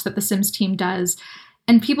patch that the Sims team does.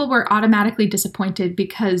 And people were automatically disappointed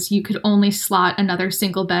because you could only slot another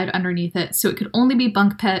single bed underneath it. So it could only be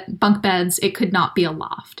bunk beds. It could not be a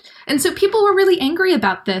loft. And so people were really angry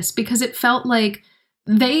about this because it felt like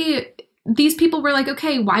these people were like,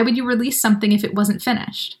 okay, why would you release something if it wasn't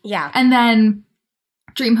finished? Yeah. And then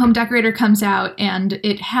Dream Home Decorator comes out and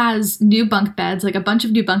it has new bunk beds, like a bunch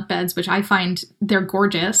of new bunk beds, which I find they're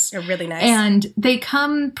gorgeous. They're really nice. And they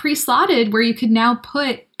come pre-slotted where you could now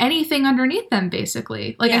put anything underneath them,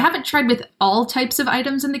 basically. Like I haven't tried with all types of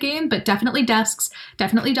items in the game, but definitely desks,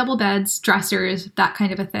 definitely double beds, dressers, that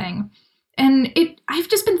kind of a thing. And I've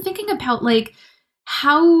just been thinking about like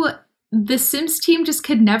how the Sims team just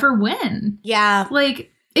could never win. Yeah.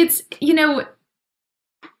 Like it's, you know,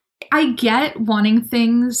 I get wanting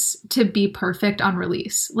things to be perfect on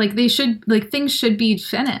release. Like things should be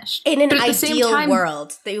finished. In an ideal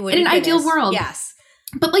world, they would. In an ideal world, yes.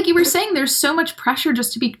 But like you were saying, there's so much pressure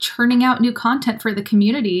just to be churning out new content for the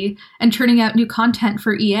community and churning out new content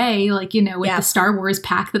for EA, like, you know, with the Star Wars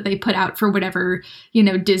pack that they put out for whatever, you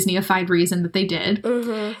know, Disney-ified reason that they did.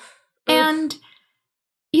 And,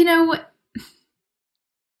 you know,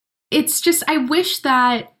 it's just, I wish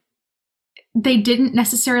that they didn't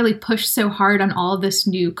necessarily push so hard on all of this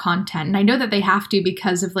new content. And I know that they have to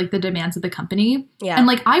because of like the demands of the company. Yeah. And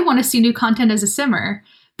like, I want to see new content as a simmer.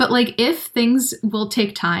 But like, if things will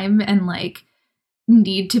take time and like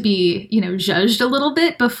need to be, you know, judged a little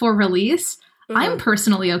bit before release, I'm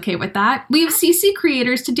personally okay with that. We have CC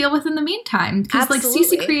creators to deal with in the meantime. Because like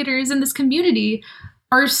CC creators in this community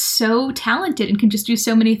are so talented and can just do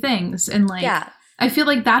so many things. And like, I feel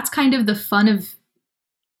like that's kind of the fun of,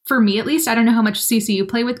 for me at least, I don't know how much CC you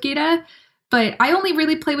play with, Gita, but I only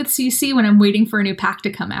really play with CC when I'm waiting for a new pack to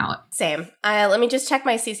come out. Same. Let me just check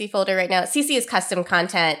my CC folder right now. CC is custom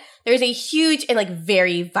content. There's a huge and like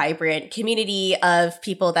very vibrant community of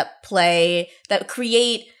people that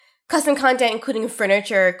create custom content, including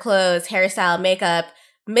furniture, clothes, hairstyle, makeup.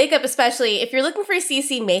 Makeup especially. If you're looking for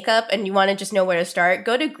CC makeup and you want to just know where to start,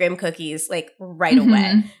 go to Grim Cookies like right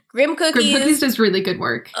away. Grim Cookies does really good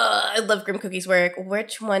work. I love Grim Cookies' work.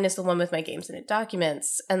 Which one is the one with my games in it?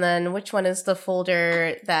 Documents. And then which one is the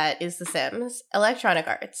folder that is The Sims? Electronic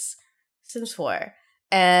Arts. Sims 4.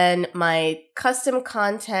 And my custom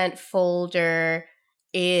content folder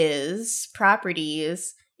is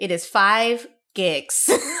properties. It is 5 gigs.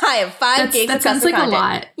 I have 5 gigs of custom content. That sounds like a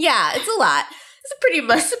lot. Yeah, it's a lot.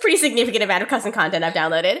 It's a pretty significant amount of custom content I've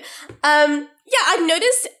downloaded. Yeah, I've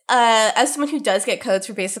noticed, as someone who does get codes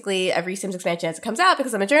for basically every Sims expansion as it comes out,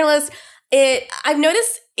 because I'm a journalist, I've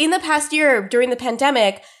noticed in the past year, during the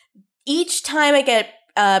pandemic, each time I get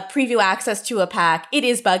preview access to a pack, it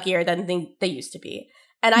is buggier than they used to be.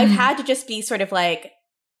 And I've had to just be sort of like,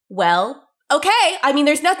 well, okay. I mean,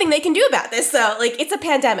 there's nothing they can do about this. So like, it's a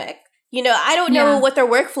pandemic. You know, I don't know what their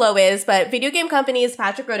workflow is, but video game companies,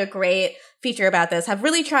 Patrick wrote a great feature about this, have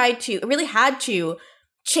really had to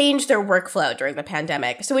change their workflow during the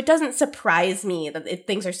pandemic. So it doesn't surprise me that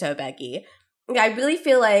things are so buggy. I really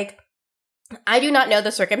feel like I do not know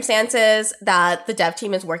the circumstances that the dev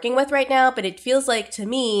team is working with right now, but it feels like to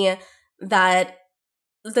me that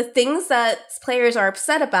the things that players are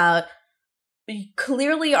upset about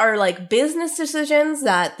clearly are like business decisions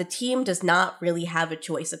that the team does not really have a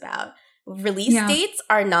choice about. Release dates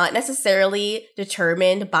are not necessarily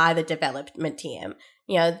determined by the development team.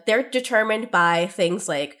 You know, they're determined by things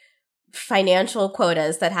like financial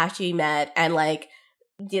quotas that have to be met and like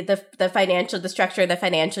the structure of the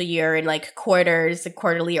financial year and like quarters and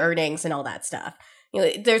quarterly earnings and all that stuff. You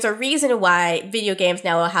know, there's a reason why video games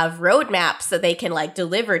now have roadmaps that they can like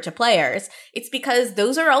deliver to players. It's because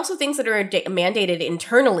those are also things that are mandated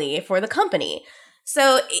internally for the company.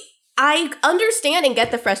 So I understand and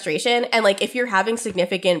get the frustration. And like, if you're having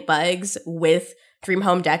significant bugs with Dream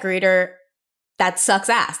Home Decorator, that sucks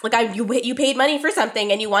ass. Like you paid money for something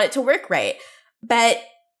and you want it to work right. But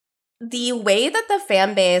the way that the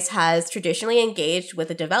fan base has traditionally engaged with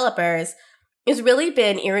the developers has really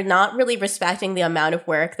been, you're not really respecting the amount of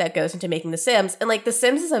work that goes into making The Sims. And like The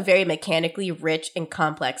Sims is a very mechanically rich and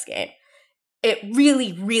complex game. It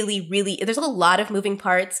really, really, really, there's a lot of moving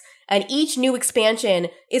parts, and each new expansion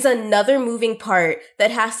is another moving part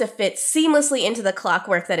that has to fit seamlessly into the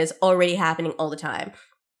clockwork that is already happening all the time.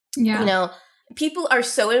 Yeah. You know, people are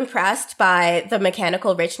so impressed by the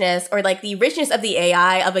mechanical richness or like the richness of the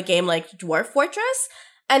AI of a game like Dwarf Fortress.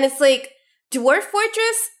 And it's like, Dwarf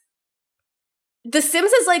Fortress, The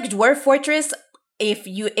Sims is like Dwarf Fortress if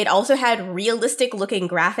it also had realistic looking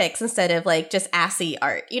graphics instead of like just assy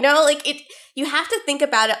art. You know, like you have to think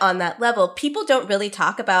about it on that level. People don't really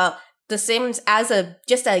talk about The Sims as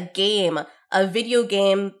just a game, a video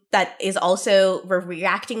game that is also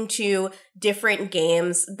reacting to different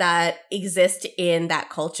games that exist in that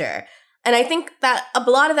culture. And I think that a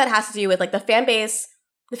lot of that has to do with like the fan base.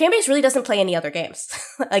 The fan base really doesn't play any other games.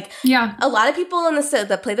 Like, a lot of people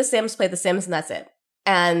that play The Sims, and that's it.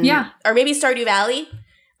 And or maybe Stardew Valley,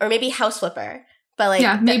 or maybe House Flipper. But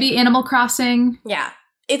like, maybe Animal Crossing. Yeah,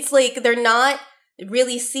 it's like they're not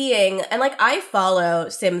really seeing. And like, I follow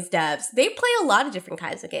Sims devs. They play a lot of different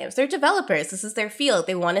kinds of games. They're developers. This is their field.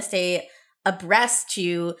 They want to stay abreast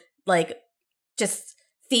to like just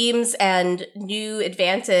themes and new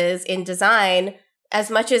advances in design as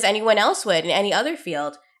much as anyone else would in any other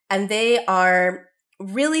field. And they are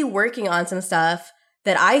really working on some stuff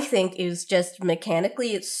that I think is just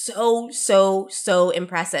mechanically so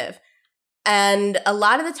impressive. And a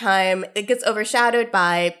lot of the time, it gets overshadowed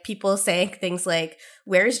by people saying things like,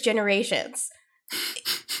 where's Generations?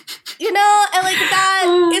 You know, and like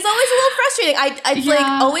that is always a little frustrating. Like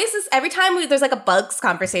always this, every time there's like a bugs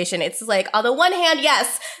conversation, it's like, on the one hand,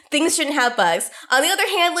 yes, things shouldn't have bugs. On the other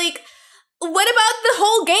hand, like, what about the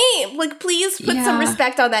whole game? Like, please put some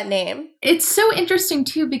respect on that name. It's so interesting,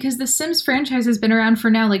 too, because the Sims franchise has been around for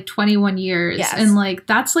now, like, 21 years. Yes. And, like,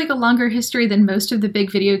 that's, like, a longer history than most of the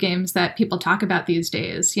big video games that people talk about these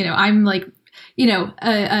days. You know, I'm, like, you know,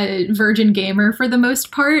 a virgin gamer for the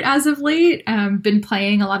most part as of late. Been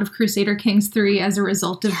playing a lot of Crusader Kings 3 as a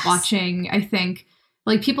result of watching, I think,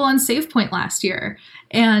 like people on Save Point last year.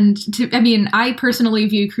 And I personally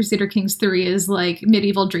view Crusader Kings 3 as like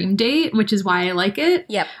medieval dream date, which is why I like it.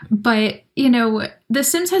 Yep. But, you know, The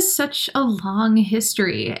Sims has such a long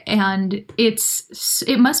history, and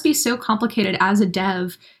it must be so complicated as a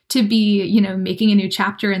dev to be, you know, making a new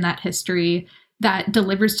chapter in that history that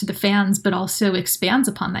delivers to the fans, but also expands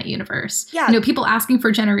upon that universe. Yeah. You know, people asking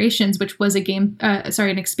for Generations, which was an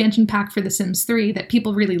expansion pack for The Sims 3 that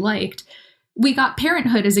people really liked. We got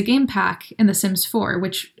Parenthood as a game pack in The Sims 4,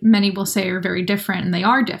 which many will say are very different, and they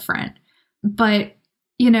are different. But,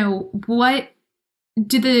 you know,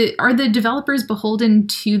 are the developers beholden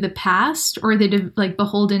to the past, or are they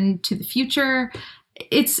beholden to the future?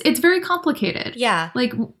 It's very complicated. Yeah.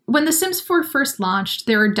 Like, when The Sims 4 first launched,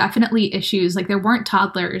 there were definitely issues. Like, there weren't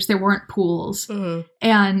toddlers, there weren't pools. Mm-hmm.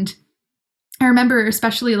 And I remember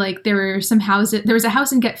especially, like, there was a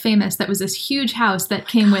house in Get Famous that was this huge house that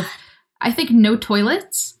came with, I think, no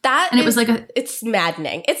toilets. It was like it's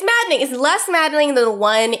maddening. It's maddening. It's less maddening than the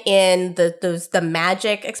one in the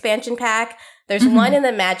Magic expansion pack There's one in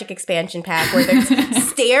the Magic expansion pack where there's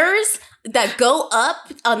stairs that go up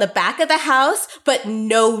on the back of the house, but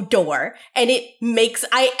no door. And it makes,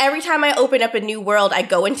 every time I open up a new world, I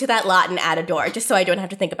go into that lot and add a door just so I don't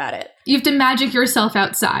have to think about it. You have to magic yourself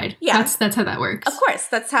outside. Yeah. That's how that works. Of course.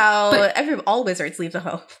 That's how all wizards leave the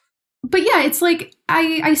home. But yeah, it's like,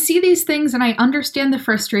 I see these things and I understand the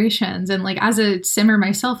frustrations. And like, as a simmer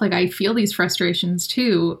myself, like I feel these frustrations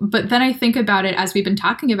too. But then I think about it, as we've been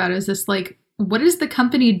talking about, is this like, what is the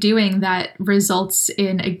company doing that results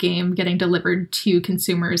in a game getting delivered to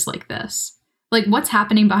consumers like this? Like, what's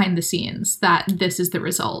happening behind the scenes that this is the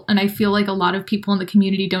result? And I feel like a lot of people in the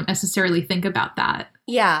community don't necessarily think about that.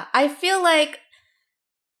 Yeah, I feel like,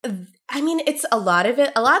 it's a lot of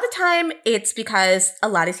it. A lot of the time, it's because a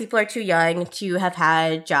lot of people are too young to have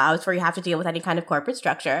had jobs where you have to deal with any kind of corporate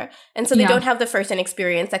structure. And so they don't have the first-hand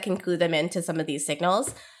experience that can clue them into some of these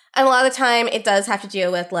signals. And a lot of the time, it does have to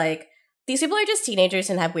deal with, like, these people are just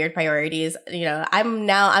teenagers and have weird priorities. You know,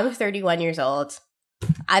 I'm 31 years old.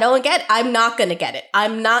 I'm not going to get it.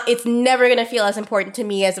 It's never going to feel as important to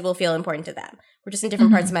me as it will feel important to them. We're just in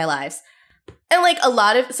different parts of my lives. And like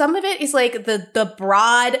some of it is like the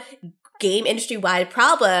broad game industry-wide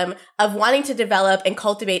problem of wanting to develop and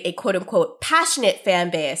cultivate a quote-unquote passionate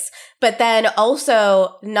fan base, but then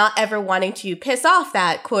also not ever wanting to piss off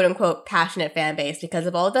that quote-unquote passionate fan base because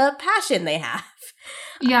of all the passion they have.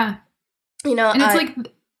 Yeah. You know, and it's like,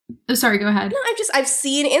 oh, sorry, go ahead. No, I've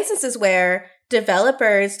seen instances where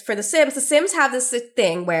developers for The Sims have this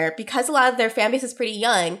thing where, because a lot of their fan base is pretty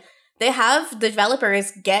young, they have developers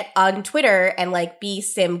get on Twitter and like be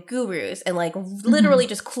sim gurus and like literally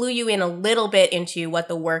just clue you in a little bit into what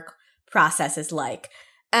the work process is like.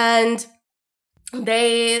 And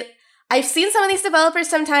I've seen some of these developers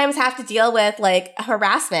sometimes have to deal with like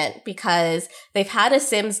harassment because they've had a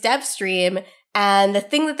Sims dev stream and the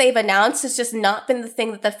thing that they've announced has just not been the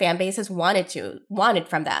thing that the fan base has wanted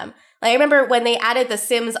from them. Like, I remember when they added the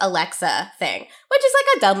Sims Alexa thing, which is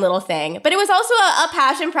like a dumb little thing, but it was also a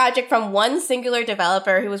passion project from one singular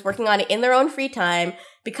developer who was working on it in their own free time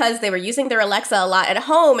because they were using their Alexa a lot at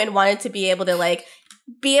home and wanted to be able to bring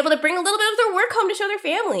a little bit of their work home to show their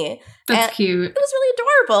family. That's cute. It was really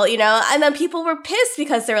adorable, you know? And then people were pissed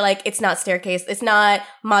because they were like, it's not staircase, it's not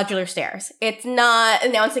modular stairs, it's not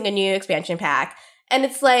announcing a new expansion pack. And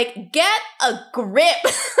it's like, get a grip.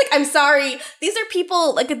 Like, I'm sorry. These are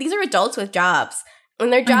people, like, these are adults with jobs.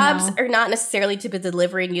 And their jobs are not necessarily to be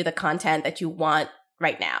delivering you the content that you want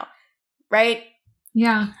right now. Right?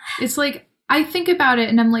 Yeah. It's like, I think about it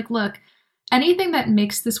and I'm like, look, anything that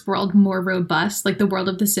makes this world more robust, like the world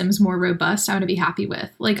of The Sims more robust, I want to be happy with.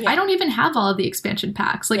 Like, I don't even have all of the expansion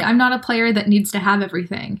packs. Like, I'm not a player that needs to have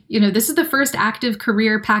everything. You know, this is the first active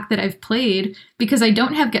career pack that I've played because I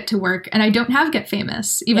don't have Get to Work and I don't have Get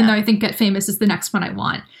Famous, even though I think Get Famous is the next one I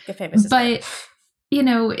want. Get Famous is But, you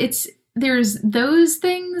know, there's those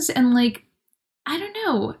things and like, I don't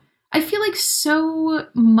know. I feel like so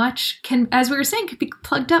much as we were saying, could be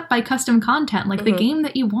plugged up by custom content. Like the game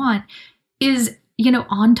that you want is, you know,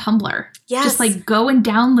 on Tumblr. Yes. Just like go and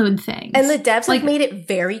download things. And the devs have made it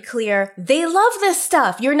very clear they love this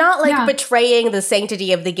stuff. You're not like betraying the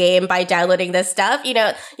sanctity of the game by downloading this stuff. You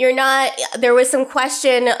know, you're not. There was some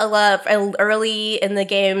question early in the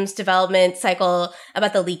game's development cycle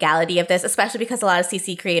about the legality of this, especially because a lot of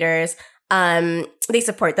CC creators they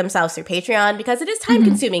support themselves through Patreon because it is time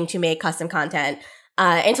consuming to make custom content.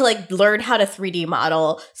 And to like learn how to 3D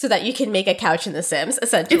model so that you can make a couch in The Sims,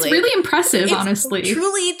 essentially. It's really impressive, honestly.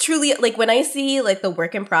 Truly, like when I see like the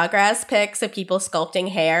work in progress pics of people sculpting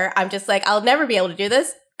hair, I'm just like, I'll never be able to do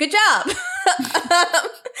this. Good job.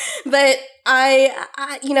 But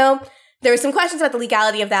I you know, there were some questions about the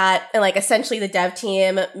legality of that. And like essentially the dev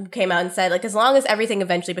team came out and said like, as long as everything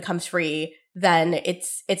eventually becomes free, then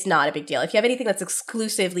it's not a big deal. If you have anything that's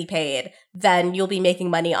exclusively paid, then you'll be making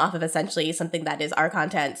money off of essentially something that is our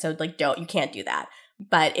content. So like, you can't do that.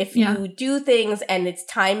 But if you do things and it's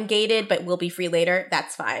time gated, but will be free later,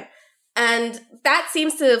 that's fine. And that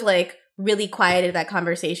seems to have like really quieted that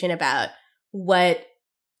conversation about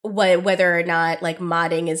whether or not like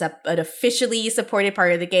modding is an officially supported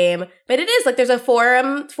part of the game. But it is like there's a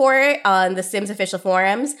forum for it on the Sims official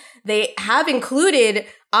forums. They have included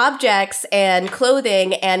objects and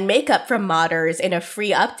clothing and makeup from modders in a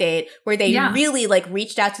free update where they really like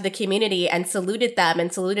reached out to the community and saluted them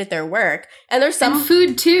and saluted their work. And there's some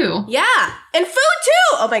food too. Yeah. And food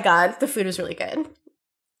too. Oh my God. The food was really good.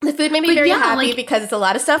 The food made me very happy because it's a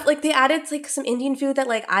lot of stuff. Like they added like some Indian food that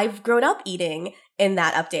like I've grown up eating in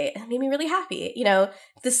that update. It made me really happy. You know,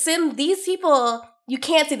 these people, you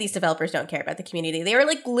can't say these developers don't care about the community. They are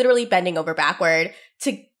like literally bending over backward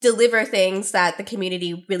to deliver things that the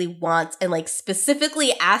community really wants, and like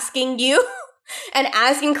specifically asking you and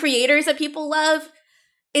asking creators that people love.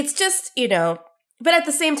 It's just, but at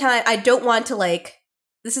the same time, I don't want to like,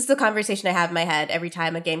 this is the conversation I have in my head every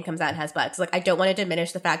time a game comes out and has bugs. Like, I don't want to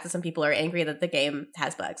diminish the fact that some people are angry that the game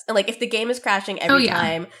has bugs. And like, if the game is crashing every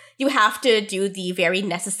time, you have to do the very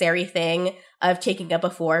necessary thing of taking a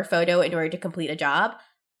before photo in order to complete a job.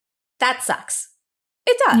 That sucks.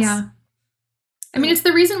 It does. Yeah. I mean, it's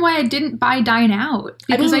the reason why I didn't buy Dine Out,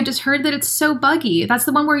 because I just heard that it's so buggy. That's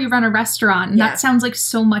the one where you run a restaurant, and that sounds like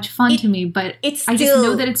so much fun to me, but I just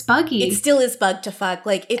know that it's buggy. It still is bugged to fuck.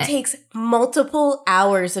 Like, it takes multiple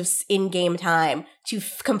hours of in-game time to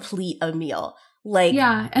complete a meal. Like,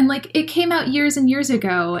 yeah, and like, it came out years and years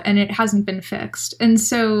ago, and it hasn't been fixed. And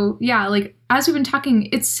so, yeah, like, as we've been talking,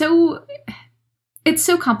 it's so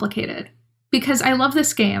complicated, because I love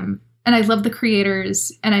this game, and I love the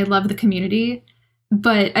creators, and I love the community.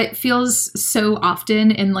 But it feels so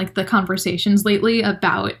often in like the conversations lately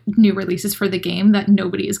about new releases for the game that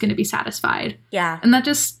nobody is going to be satisfied. Yeah. And that's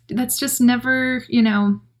just never,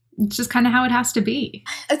 it's just kind of how it has to be.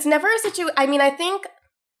 It's never a situation. I mean, I think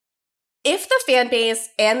if the fan base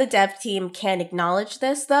and the dev team can acknowledge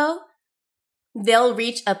this, though, they'll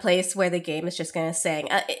reach a place where the game is just going to sing.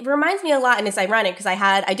 It reminds me a lot, and it's ironic because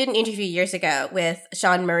I did an interview years ago with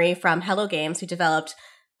Sean Murray from Hello Games, who developed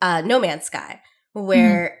No Man's Sky,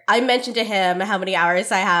 where I mentioned to him how many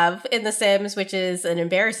hours I have in The Sims, which is an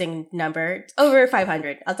embarrassing number. Over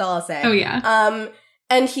 500. That's all I'll say. Oh, yeah.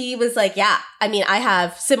 And he was like, yeah, I mean, I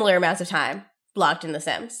have similar amounts of time blocked in The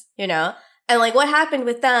Sims, And like, what happened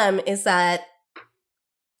with them is that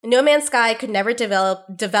No Man's Sky could never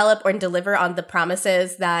develop or deliver on the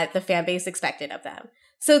promises that the fan base expected of them.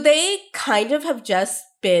 So they kind of have just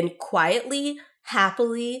been quietly,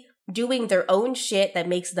 happily doing their own shit that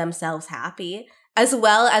makes themselves happy, as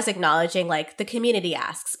well as acknowledging like the community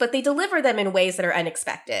asks, but they deliver them in ways that are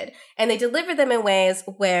unexpected. And they deliver them in ways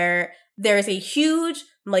where there's a huge,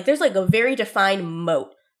 like there's like a very defined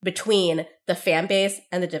moat between the fan base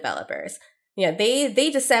and the developers.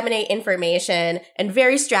 They disseminate information in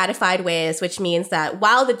very stratified ways, which means that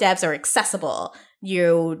while the devs are accessible,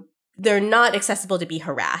 they're not accessible to be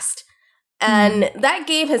harassed. And that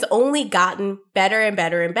game has only gotten better and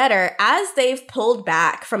better and better as they've pulled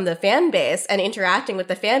back from the fan base and interacting with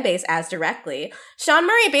the fan base as directly. Sean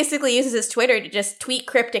Murray basically uses his Twitter to just tweet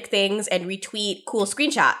cryptic things and retweet cool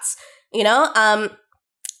screenshots.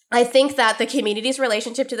 I think that the community's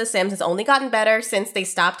relationship to The Sims has only gotten better since they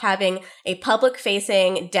stopped having a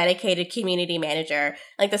public-facing, dedicated community manager.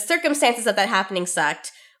 Like, the circumstances of that happening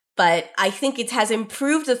sucked, but I think it has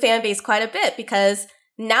improved the fan base quite a bit because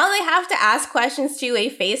now they have to ask questions to a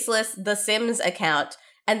faceless The Sims account,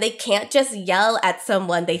 and they can't just yell at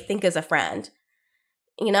someone they think is a friend.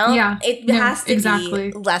 Yeah, it has to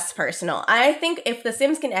be less personal. I think if The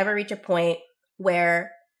Sims can ever reach a point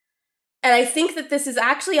where, and I think that this is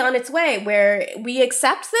actually on its way, where we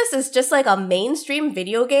accept this as just like a mainstream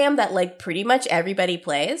video game that like pretty much everybody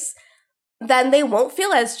plays, then they won't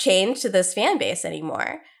feel as chained to this fan base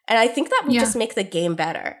anymore. And I think that will just make the game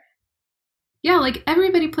better. Yeah, like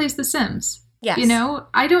everybody plays The Sims. Yes.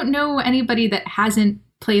 I don't know anybody that hasn't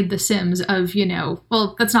played The Sims of,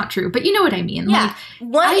 well, that's not true, but you know what I mean. Yeah.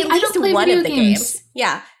 Like, at least one of the games.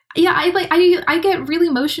 Yeah. Yeah, I get really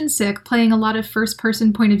motion sick playing a lot of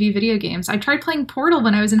first-person point-of-view video games. I tried playing Portal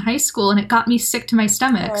when I was in high school, and it got me sick to my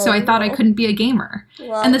stomach, so I thought I couldn't be a gamer.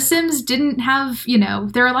 Well, and The Sims didn't have,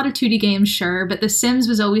 there are a lot of 2D games, sure, but The Sims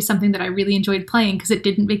was always something that I really enjoyed playing because it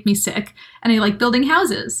didn't make me sick, and I like building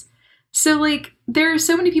houses. So, like, there are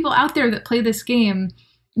so many people out there that play this game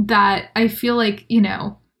that I feel like,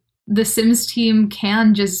 the Sims team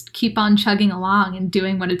can just keep on chugging along and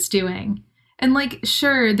doing what it's doing. And, like,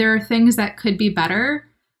 sure, there are things that could be better,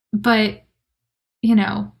 but,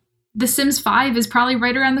 The Sims 5 is probably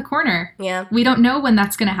right around the corner. Yeah. We don't know when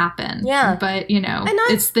that's going to happen. Yeah. But,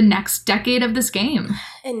 it's the next decade of this game.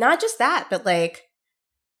 And not just that, but, like,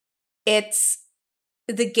 it's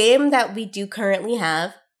the game that we do currently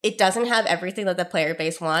have. It doesn't have everything that the player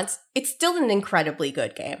base wants. It's still an incredibly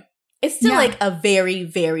good game. It's still, like, a very,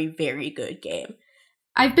 very, very good game.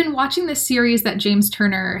 I've been watching this series that James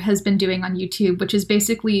Turner has been doing on YouTube, which is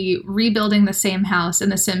basically rebuilding the same house in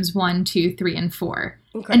The Sims 1, 2, 3, and 4.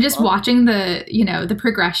 Incredible. And just watching the, the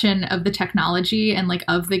progression of the technology and, like,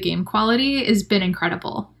 of the game quality has been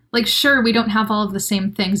incredible. Like, sure, we don't have all of the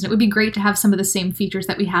same things, and it would be great to have some of the same features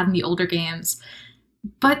that we had in the older games.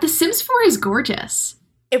 But The Sims 4 is gorgeous.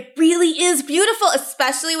 It really is beautiful,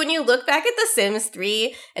 especially when you look back at The Sims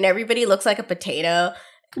 3 and everybody looks like a potato.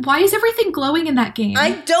 Why is everything glowing in that game?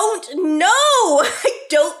 I don't know. I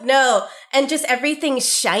don't know. And just everything's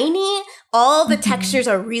shiny. All the textures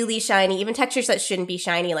are really shiny, even textures that shouldn't be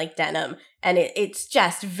shiny like denim. And it's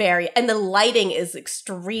just and the lighting is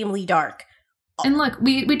extremely dark. And look,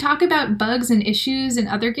 we talk about bugs and issues in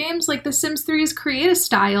other games, like The Sims 3's creative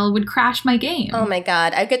style would crash my game. Oh my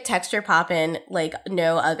god, I get texture popping like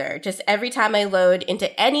no other. Just every time I load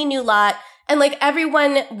into any new lot, and like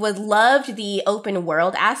everyone would love the open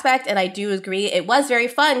world aspect, and I do agree, it was very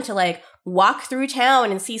fun to like walk through town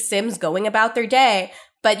and see Sims going about their day.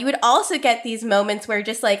 But you would also get these moments where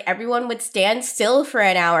just like everyone would stand still for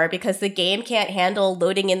an hour because the game can't handle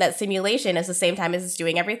loading in that simulation at the same time as it's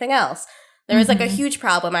doing everything else. There was like a huge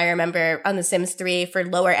problem, I remember, on The Sims 3 for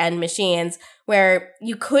lower end machines where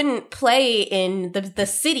you couldn't play in the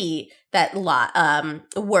city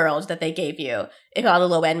world that they gave you if on a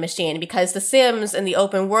low end machine because the Sims in the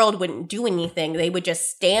open world wouldn't do anything. They would just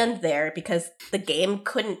stand there because the game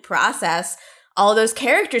couldn't process all those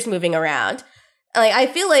characters moving around. Like, I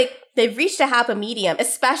feel like they've reached a happy medium,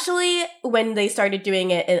 especially when they started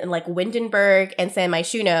doing it in like Windenburg and San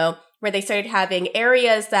Myshuno, where they started having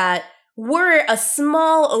areas that were a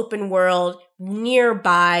small open world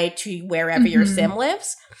nearby to wherever your sim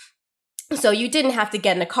lives. So you didn't have to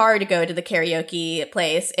get in a car to go to the karaoke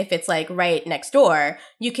place if it's like right next door.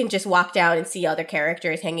 You can just walk down and see other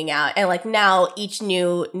characters hanging out. And like now each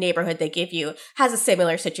new neighborhood they give you has a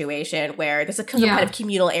similar situation where there's a kind of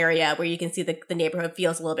communal area where you can see the neighborhood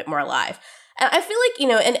feels a little bit more alive. And I feel like, you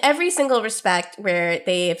know, in every single respect where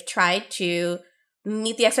they've tried to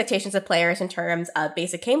meet the expectations of players in terms of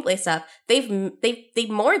basic gameplay stuff, they've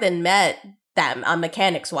more than met them on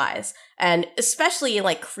mechanics wise, and especially in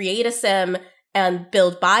like create a sim and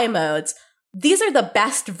build buy modes. These are the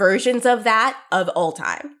best versions of that of all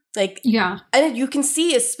time. Like, and you can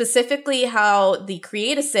see specifically how the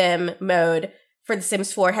create a sim mode for The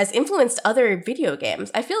Sims 4 has influenced other video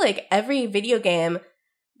games. I feel like every video game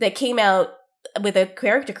that came out with a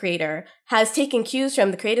character creator has taken cues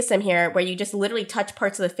from the create a sim here, where you just literally touch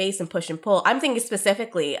parts of the face and push and pull. I'm thinking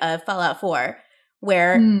specifically of Fallout 4,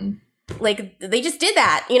 where like they just did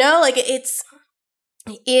that, you know? Like it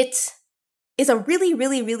is a really,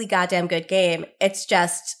 really, really goddamn good game. It's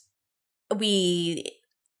just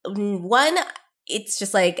it's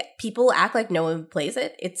just like people act like no one plays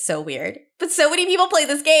it. It's so weird. But so many people play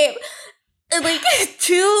this game. And like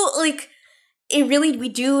we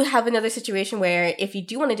do have another situation where if you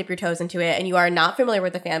do want to dip your toes into it and you are not familiar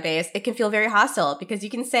with the fan base, it can feel very hostile because you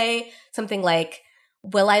can say something like,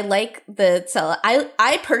 well, I like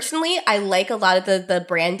I personally like a lot of the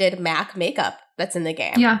branded MAC makeup that's in the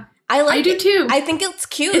game. Yeah. I do too. I think it's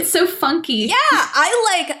cute. It's so funky.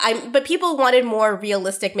 Yeah, but people wanted more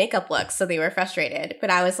realistic makeup looks, so they were frustrated. But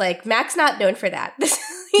I was like, MAC's not known for that. This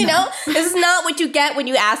is not what you get when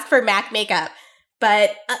you ask for MAC makeup.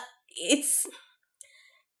 But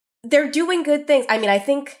they're doing good things. I mean, I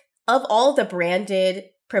think of all the branded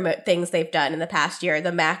promote things they've done in the past year,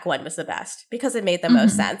 the MAC one was the best because it made the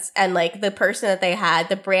most sense. And like the person that they had,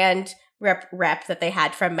 the brand rep that they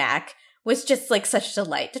had from MAC was just like such a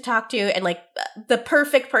delight to talk to, and like the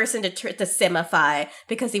perfect person to simify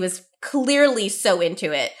because he was clearly so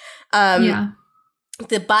into it.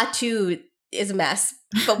 The Batu is a mess,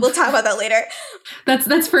 but we'll talk about that later.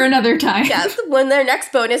 That's for another time. Yes, when their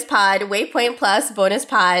next bonus pod, Waypoint Plus bonus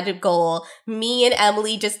pod goal, me and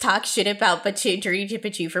Emily just talk shit about Dirty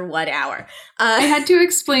Batu for 1 hour. I had to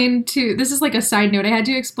explain this is like a side note, I had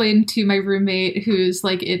to explain to my roommate who's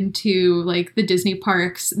like into like the Disney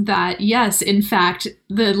parks that yes, in fact,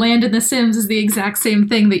 the land in The Sims is the exact same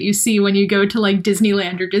thing that you see when you go to like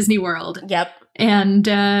Disneyland or Disney World. Yep. And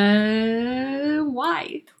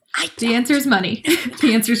why? The answer is money.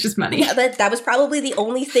 The answer is just money. Yeah, that was probably the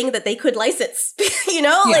only thing that they could license. You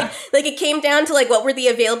know, like it came down to like what were the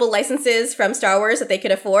available licenses from Star Wars that they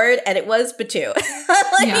could afford, and it was Batu.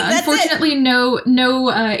 Unfortunately,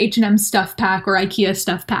 no H&M stuff pack or IKEA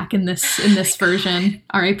stuff pack in this version.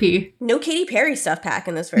 R.I.P. No Katy Perry stuff pack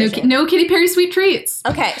in this version. No Katy Perry sweet treats.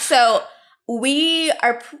 Okay, so we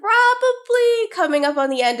are probably coming up on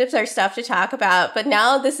the end of our stuff to talk about, but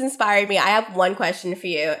now this inspired me. I have one question for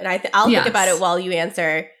you, and I'll think about it while you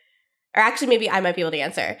answer. Or actually, maybe I might be able to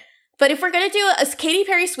answer. But if we're going to do a Katy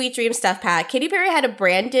Perry Sweet Dream stuff pack, Katy Perry had a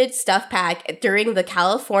branded stuff pack during the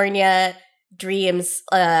California Dreams,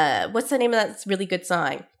 what's the name of that really good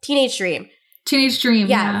song? Teenage Dream. Teenage Dream.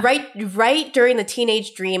 Yeah, right during the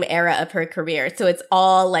Teenage Dream era of her career. So it's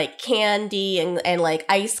all like candy and like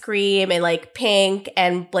ice cream and like pink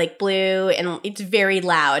and like blue, and it's very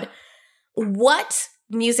loud. What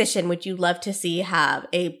musician would you love to see have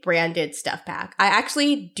a branded stuff pack? I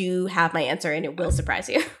actually do have my answer, and it will surprise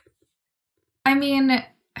you. I mean,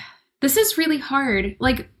 this is really hard.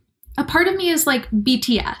 Like, a part of me is like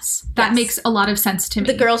BTS. That makes a lot of sense to me.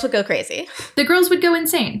 The girls would go crazy. The girls would go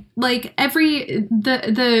insane. Like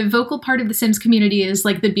the vocal part of the Sims community is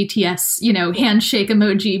like the BTS, you know, handshake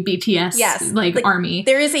emoji BTS like army.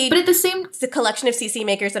 But at the same, it's a collection of CC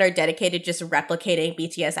makers that are dedicated just replicating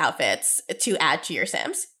BTS outfits to add to your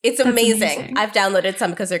Sims. It's amazing. I've downloaded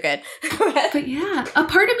some because they're good. But yeah, a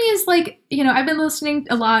part of me is like, you know, I've been listening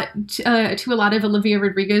a lot to a lot of Olivia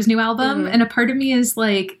Rodrigo's new album, and a part of me is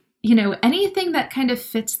like, you know, anything that kind of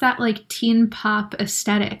fits that like teen pop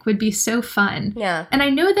aesthetic would be so fun. Yeah. And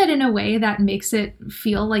I know that in a way that makes it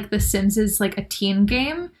feel like The Sims is like a teen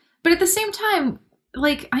game. But at the same time,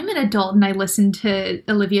 like, I'm an adult and I listen to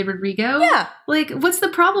Olivia Rodrigo. Yeah. Like, what's the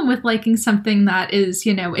problem with liking something that is,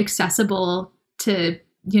 you know, accessible to,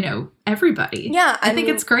 you know, everybody? Yeah. I think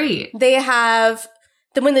it's great. They have...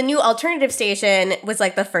 When the new alternative station was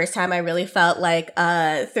like the first time I really felt like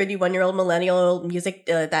a 31-year-old millennial music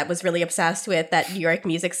that was really obsessed with that New York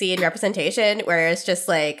music scene representation, where it's just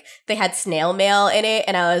like they had snail mail in it,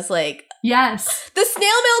 and I was like, yes, the snail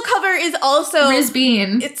mail cover is also Riz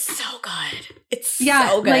Bean. It's so good. It's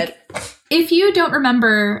so good. Like, if you don't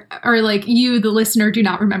remember, or like you, the listener, do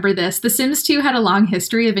not remember this, The Sims 2 had a long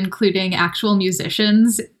history of including actual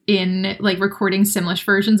musicians in like recording Simlish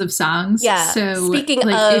versions of songs. Yeah. So speaking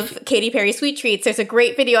like, of Katy Perry Sweet Treats, there's a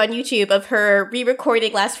great video on YouTube of her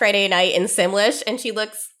re-recording Last Friday Night in Simlish, and she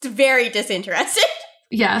looks very disinterested.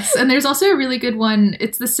 Yes, and there's also a really good one.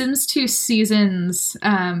 It's The Sims 2 Seasons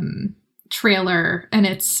trailer, and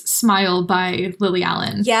it's Smile by Lily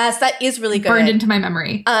Allen. Yes, that is really good. Burned into my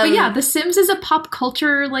memory. But yeah, The Sims is a pop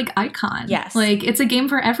culture like icon. Yes. Like, it's a game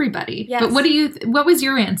for everybody. Yes. But what was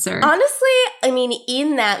your answer? Honestly, I mean,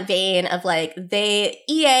 in that vein of like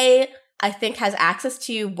EA, I think, has access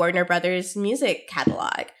to Warner Brothers music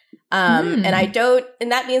catalog. And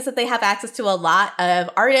that means that they have access to a lot of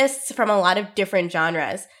artists from a lot of different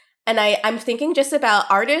genres. And I'm thinking just about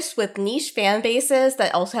artists with niche fan bases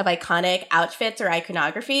that also have iconic outfits or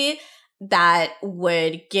iconography that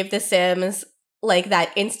would give The Sims like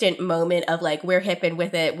that instant moment of like, we're hip and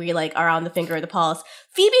with it. We like are on the finger of the pulse.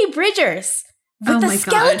 Phoebe Bridgers with the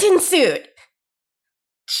skeleton suit.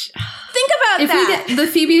 Think about that. We get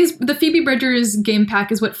the Phoebe Bridgers game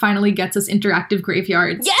pack is what finally gets us interactive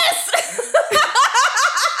graveyards. Yes!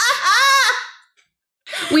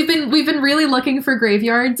 We've been really looking for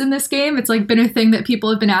graveyards in this game. It's like been a thing that people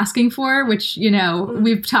have been asking for, which, you know,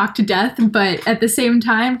 we've talked to death, but at the same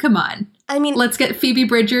time, come on. I mean, let's get Phoebe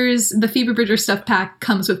Bridgers. The Phoebe Bridgers stuff pack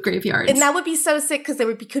comes with graveyards. And that would be so sick because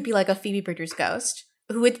could be like a Phoebe Bridgers ghost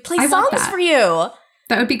who would play songs for you.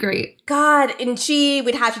 That would be great. God, and she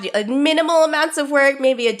would have to do like minimal amounts of work,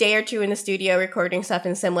 maybe a day or two in the studio recording stuff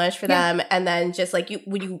in Simlish for them, and then just like you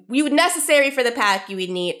would necessary for the pack, you would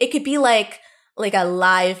need, it could be like a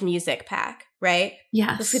live music pack, right?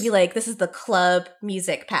 Yes. This could be like, this is the club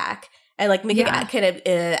music pack. And like make it kind of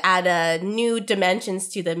add new dimensions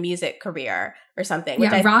to the music career or something.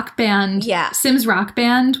 Yeah, rock band. Yeah. Sims rock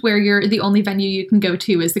band, where you're the only venue you can go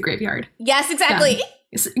to is the graveyard. Yes, exactly.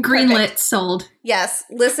 Greenlit, sold. Yes.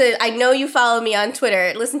 Listen, I know you follow me on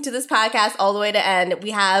Twitter. Listen to this podcast all the way to end.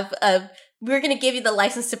 We're going to give you the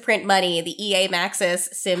license to print money, the EA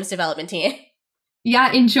Maxis Sims development team.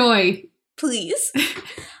 Yeah, enjoy. Please.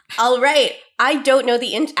 All right. I don't know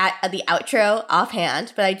the outro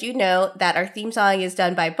offhand, but I do know that our theme song is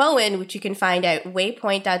done by Bowen, which you can find at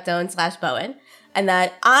waypoint.zone/Bowen. And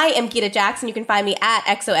that I am Gita Jackson. You can find me at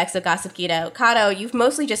XOXOGossipGita. Kato, you've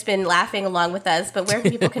mostly just been laughing along with us, but where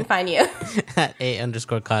people can find you? At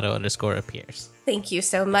 _Kato_appears. Thank you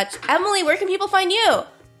so much. Emily, where can people find you?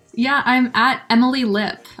 Yeah, I'm at Emily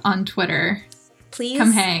Lip on Twitter. Please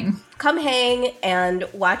come hang and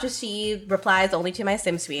watch as she replies only to my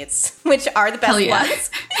Sim tweets, which are the best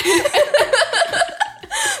ones.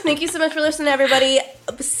 Thank you so much for listening, everybody.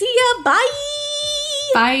 See ya. Bye.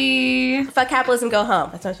 Bye. Fuck capitalism, go home.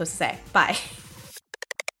 That's what I'm supposed to say. Bye.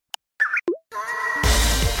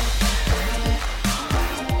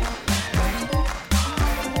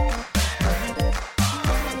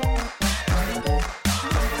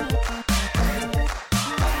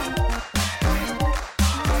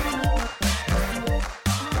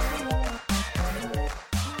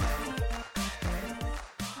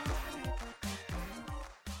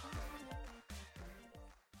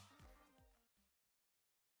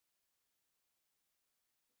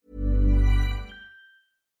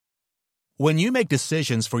 When you make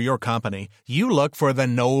decisions for your company, you look for the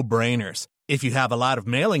no-brainers. If you have a lot of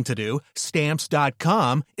mailing to do,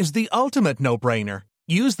 Stamps.com is the ultimate no-brainer.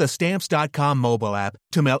 Use the Stamps.com mobile app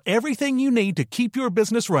to mail everything you need to keep your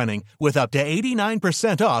business running with up to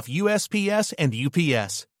 89% off USPS and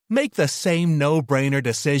UPS. Make the same no-brainer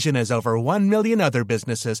decision as over 1 million other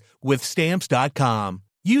businesses with Stamps.com.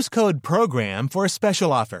 Use code PROGRAM for a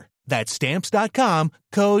special offer. That's Stamps.com,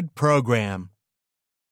 code PROGRAM.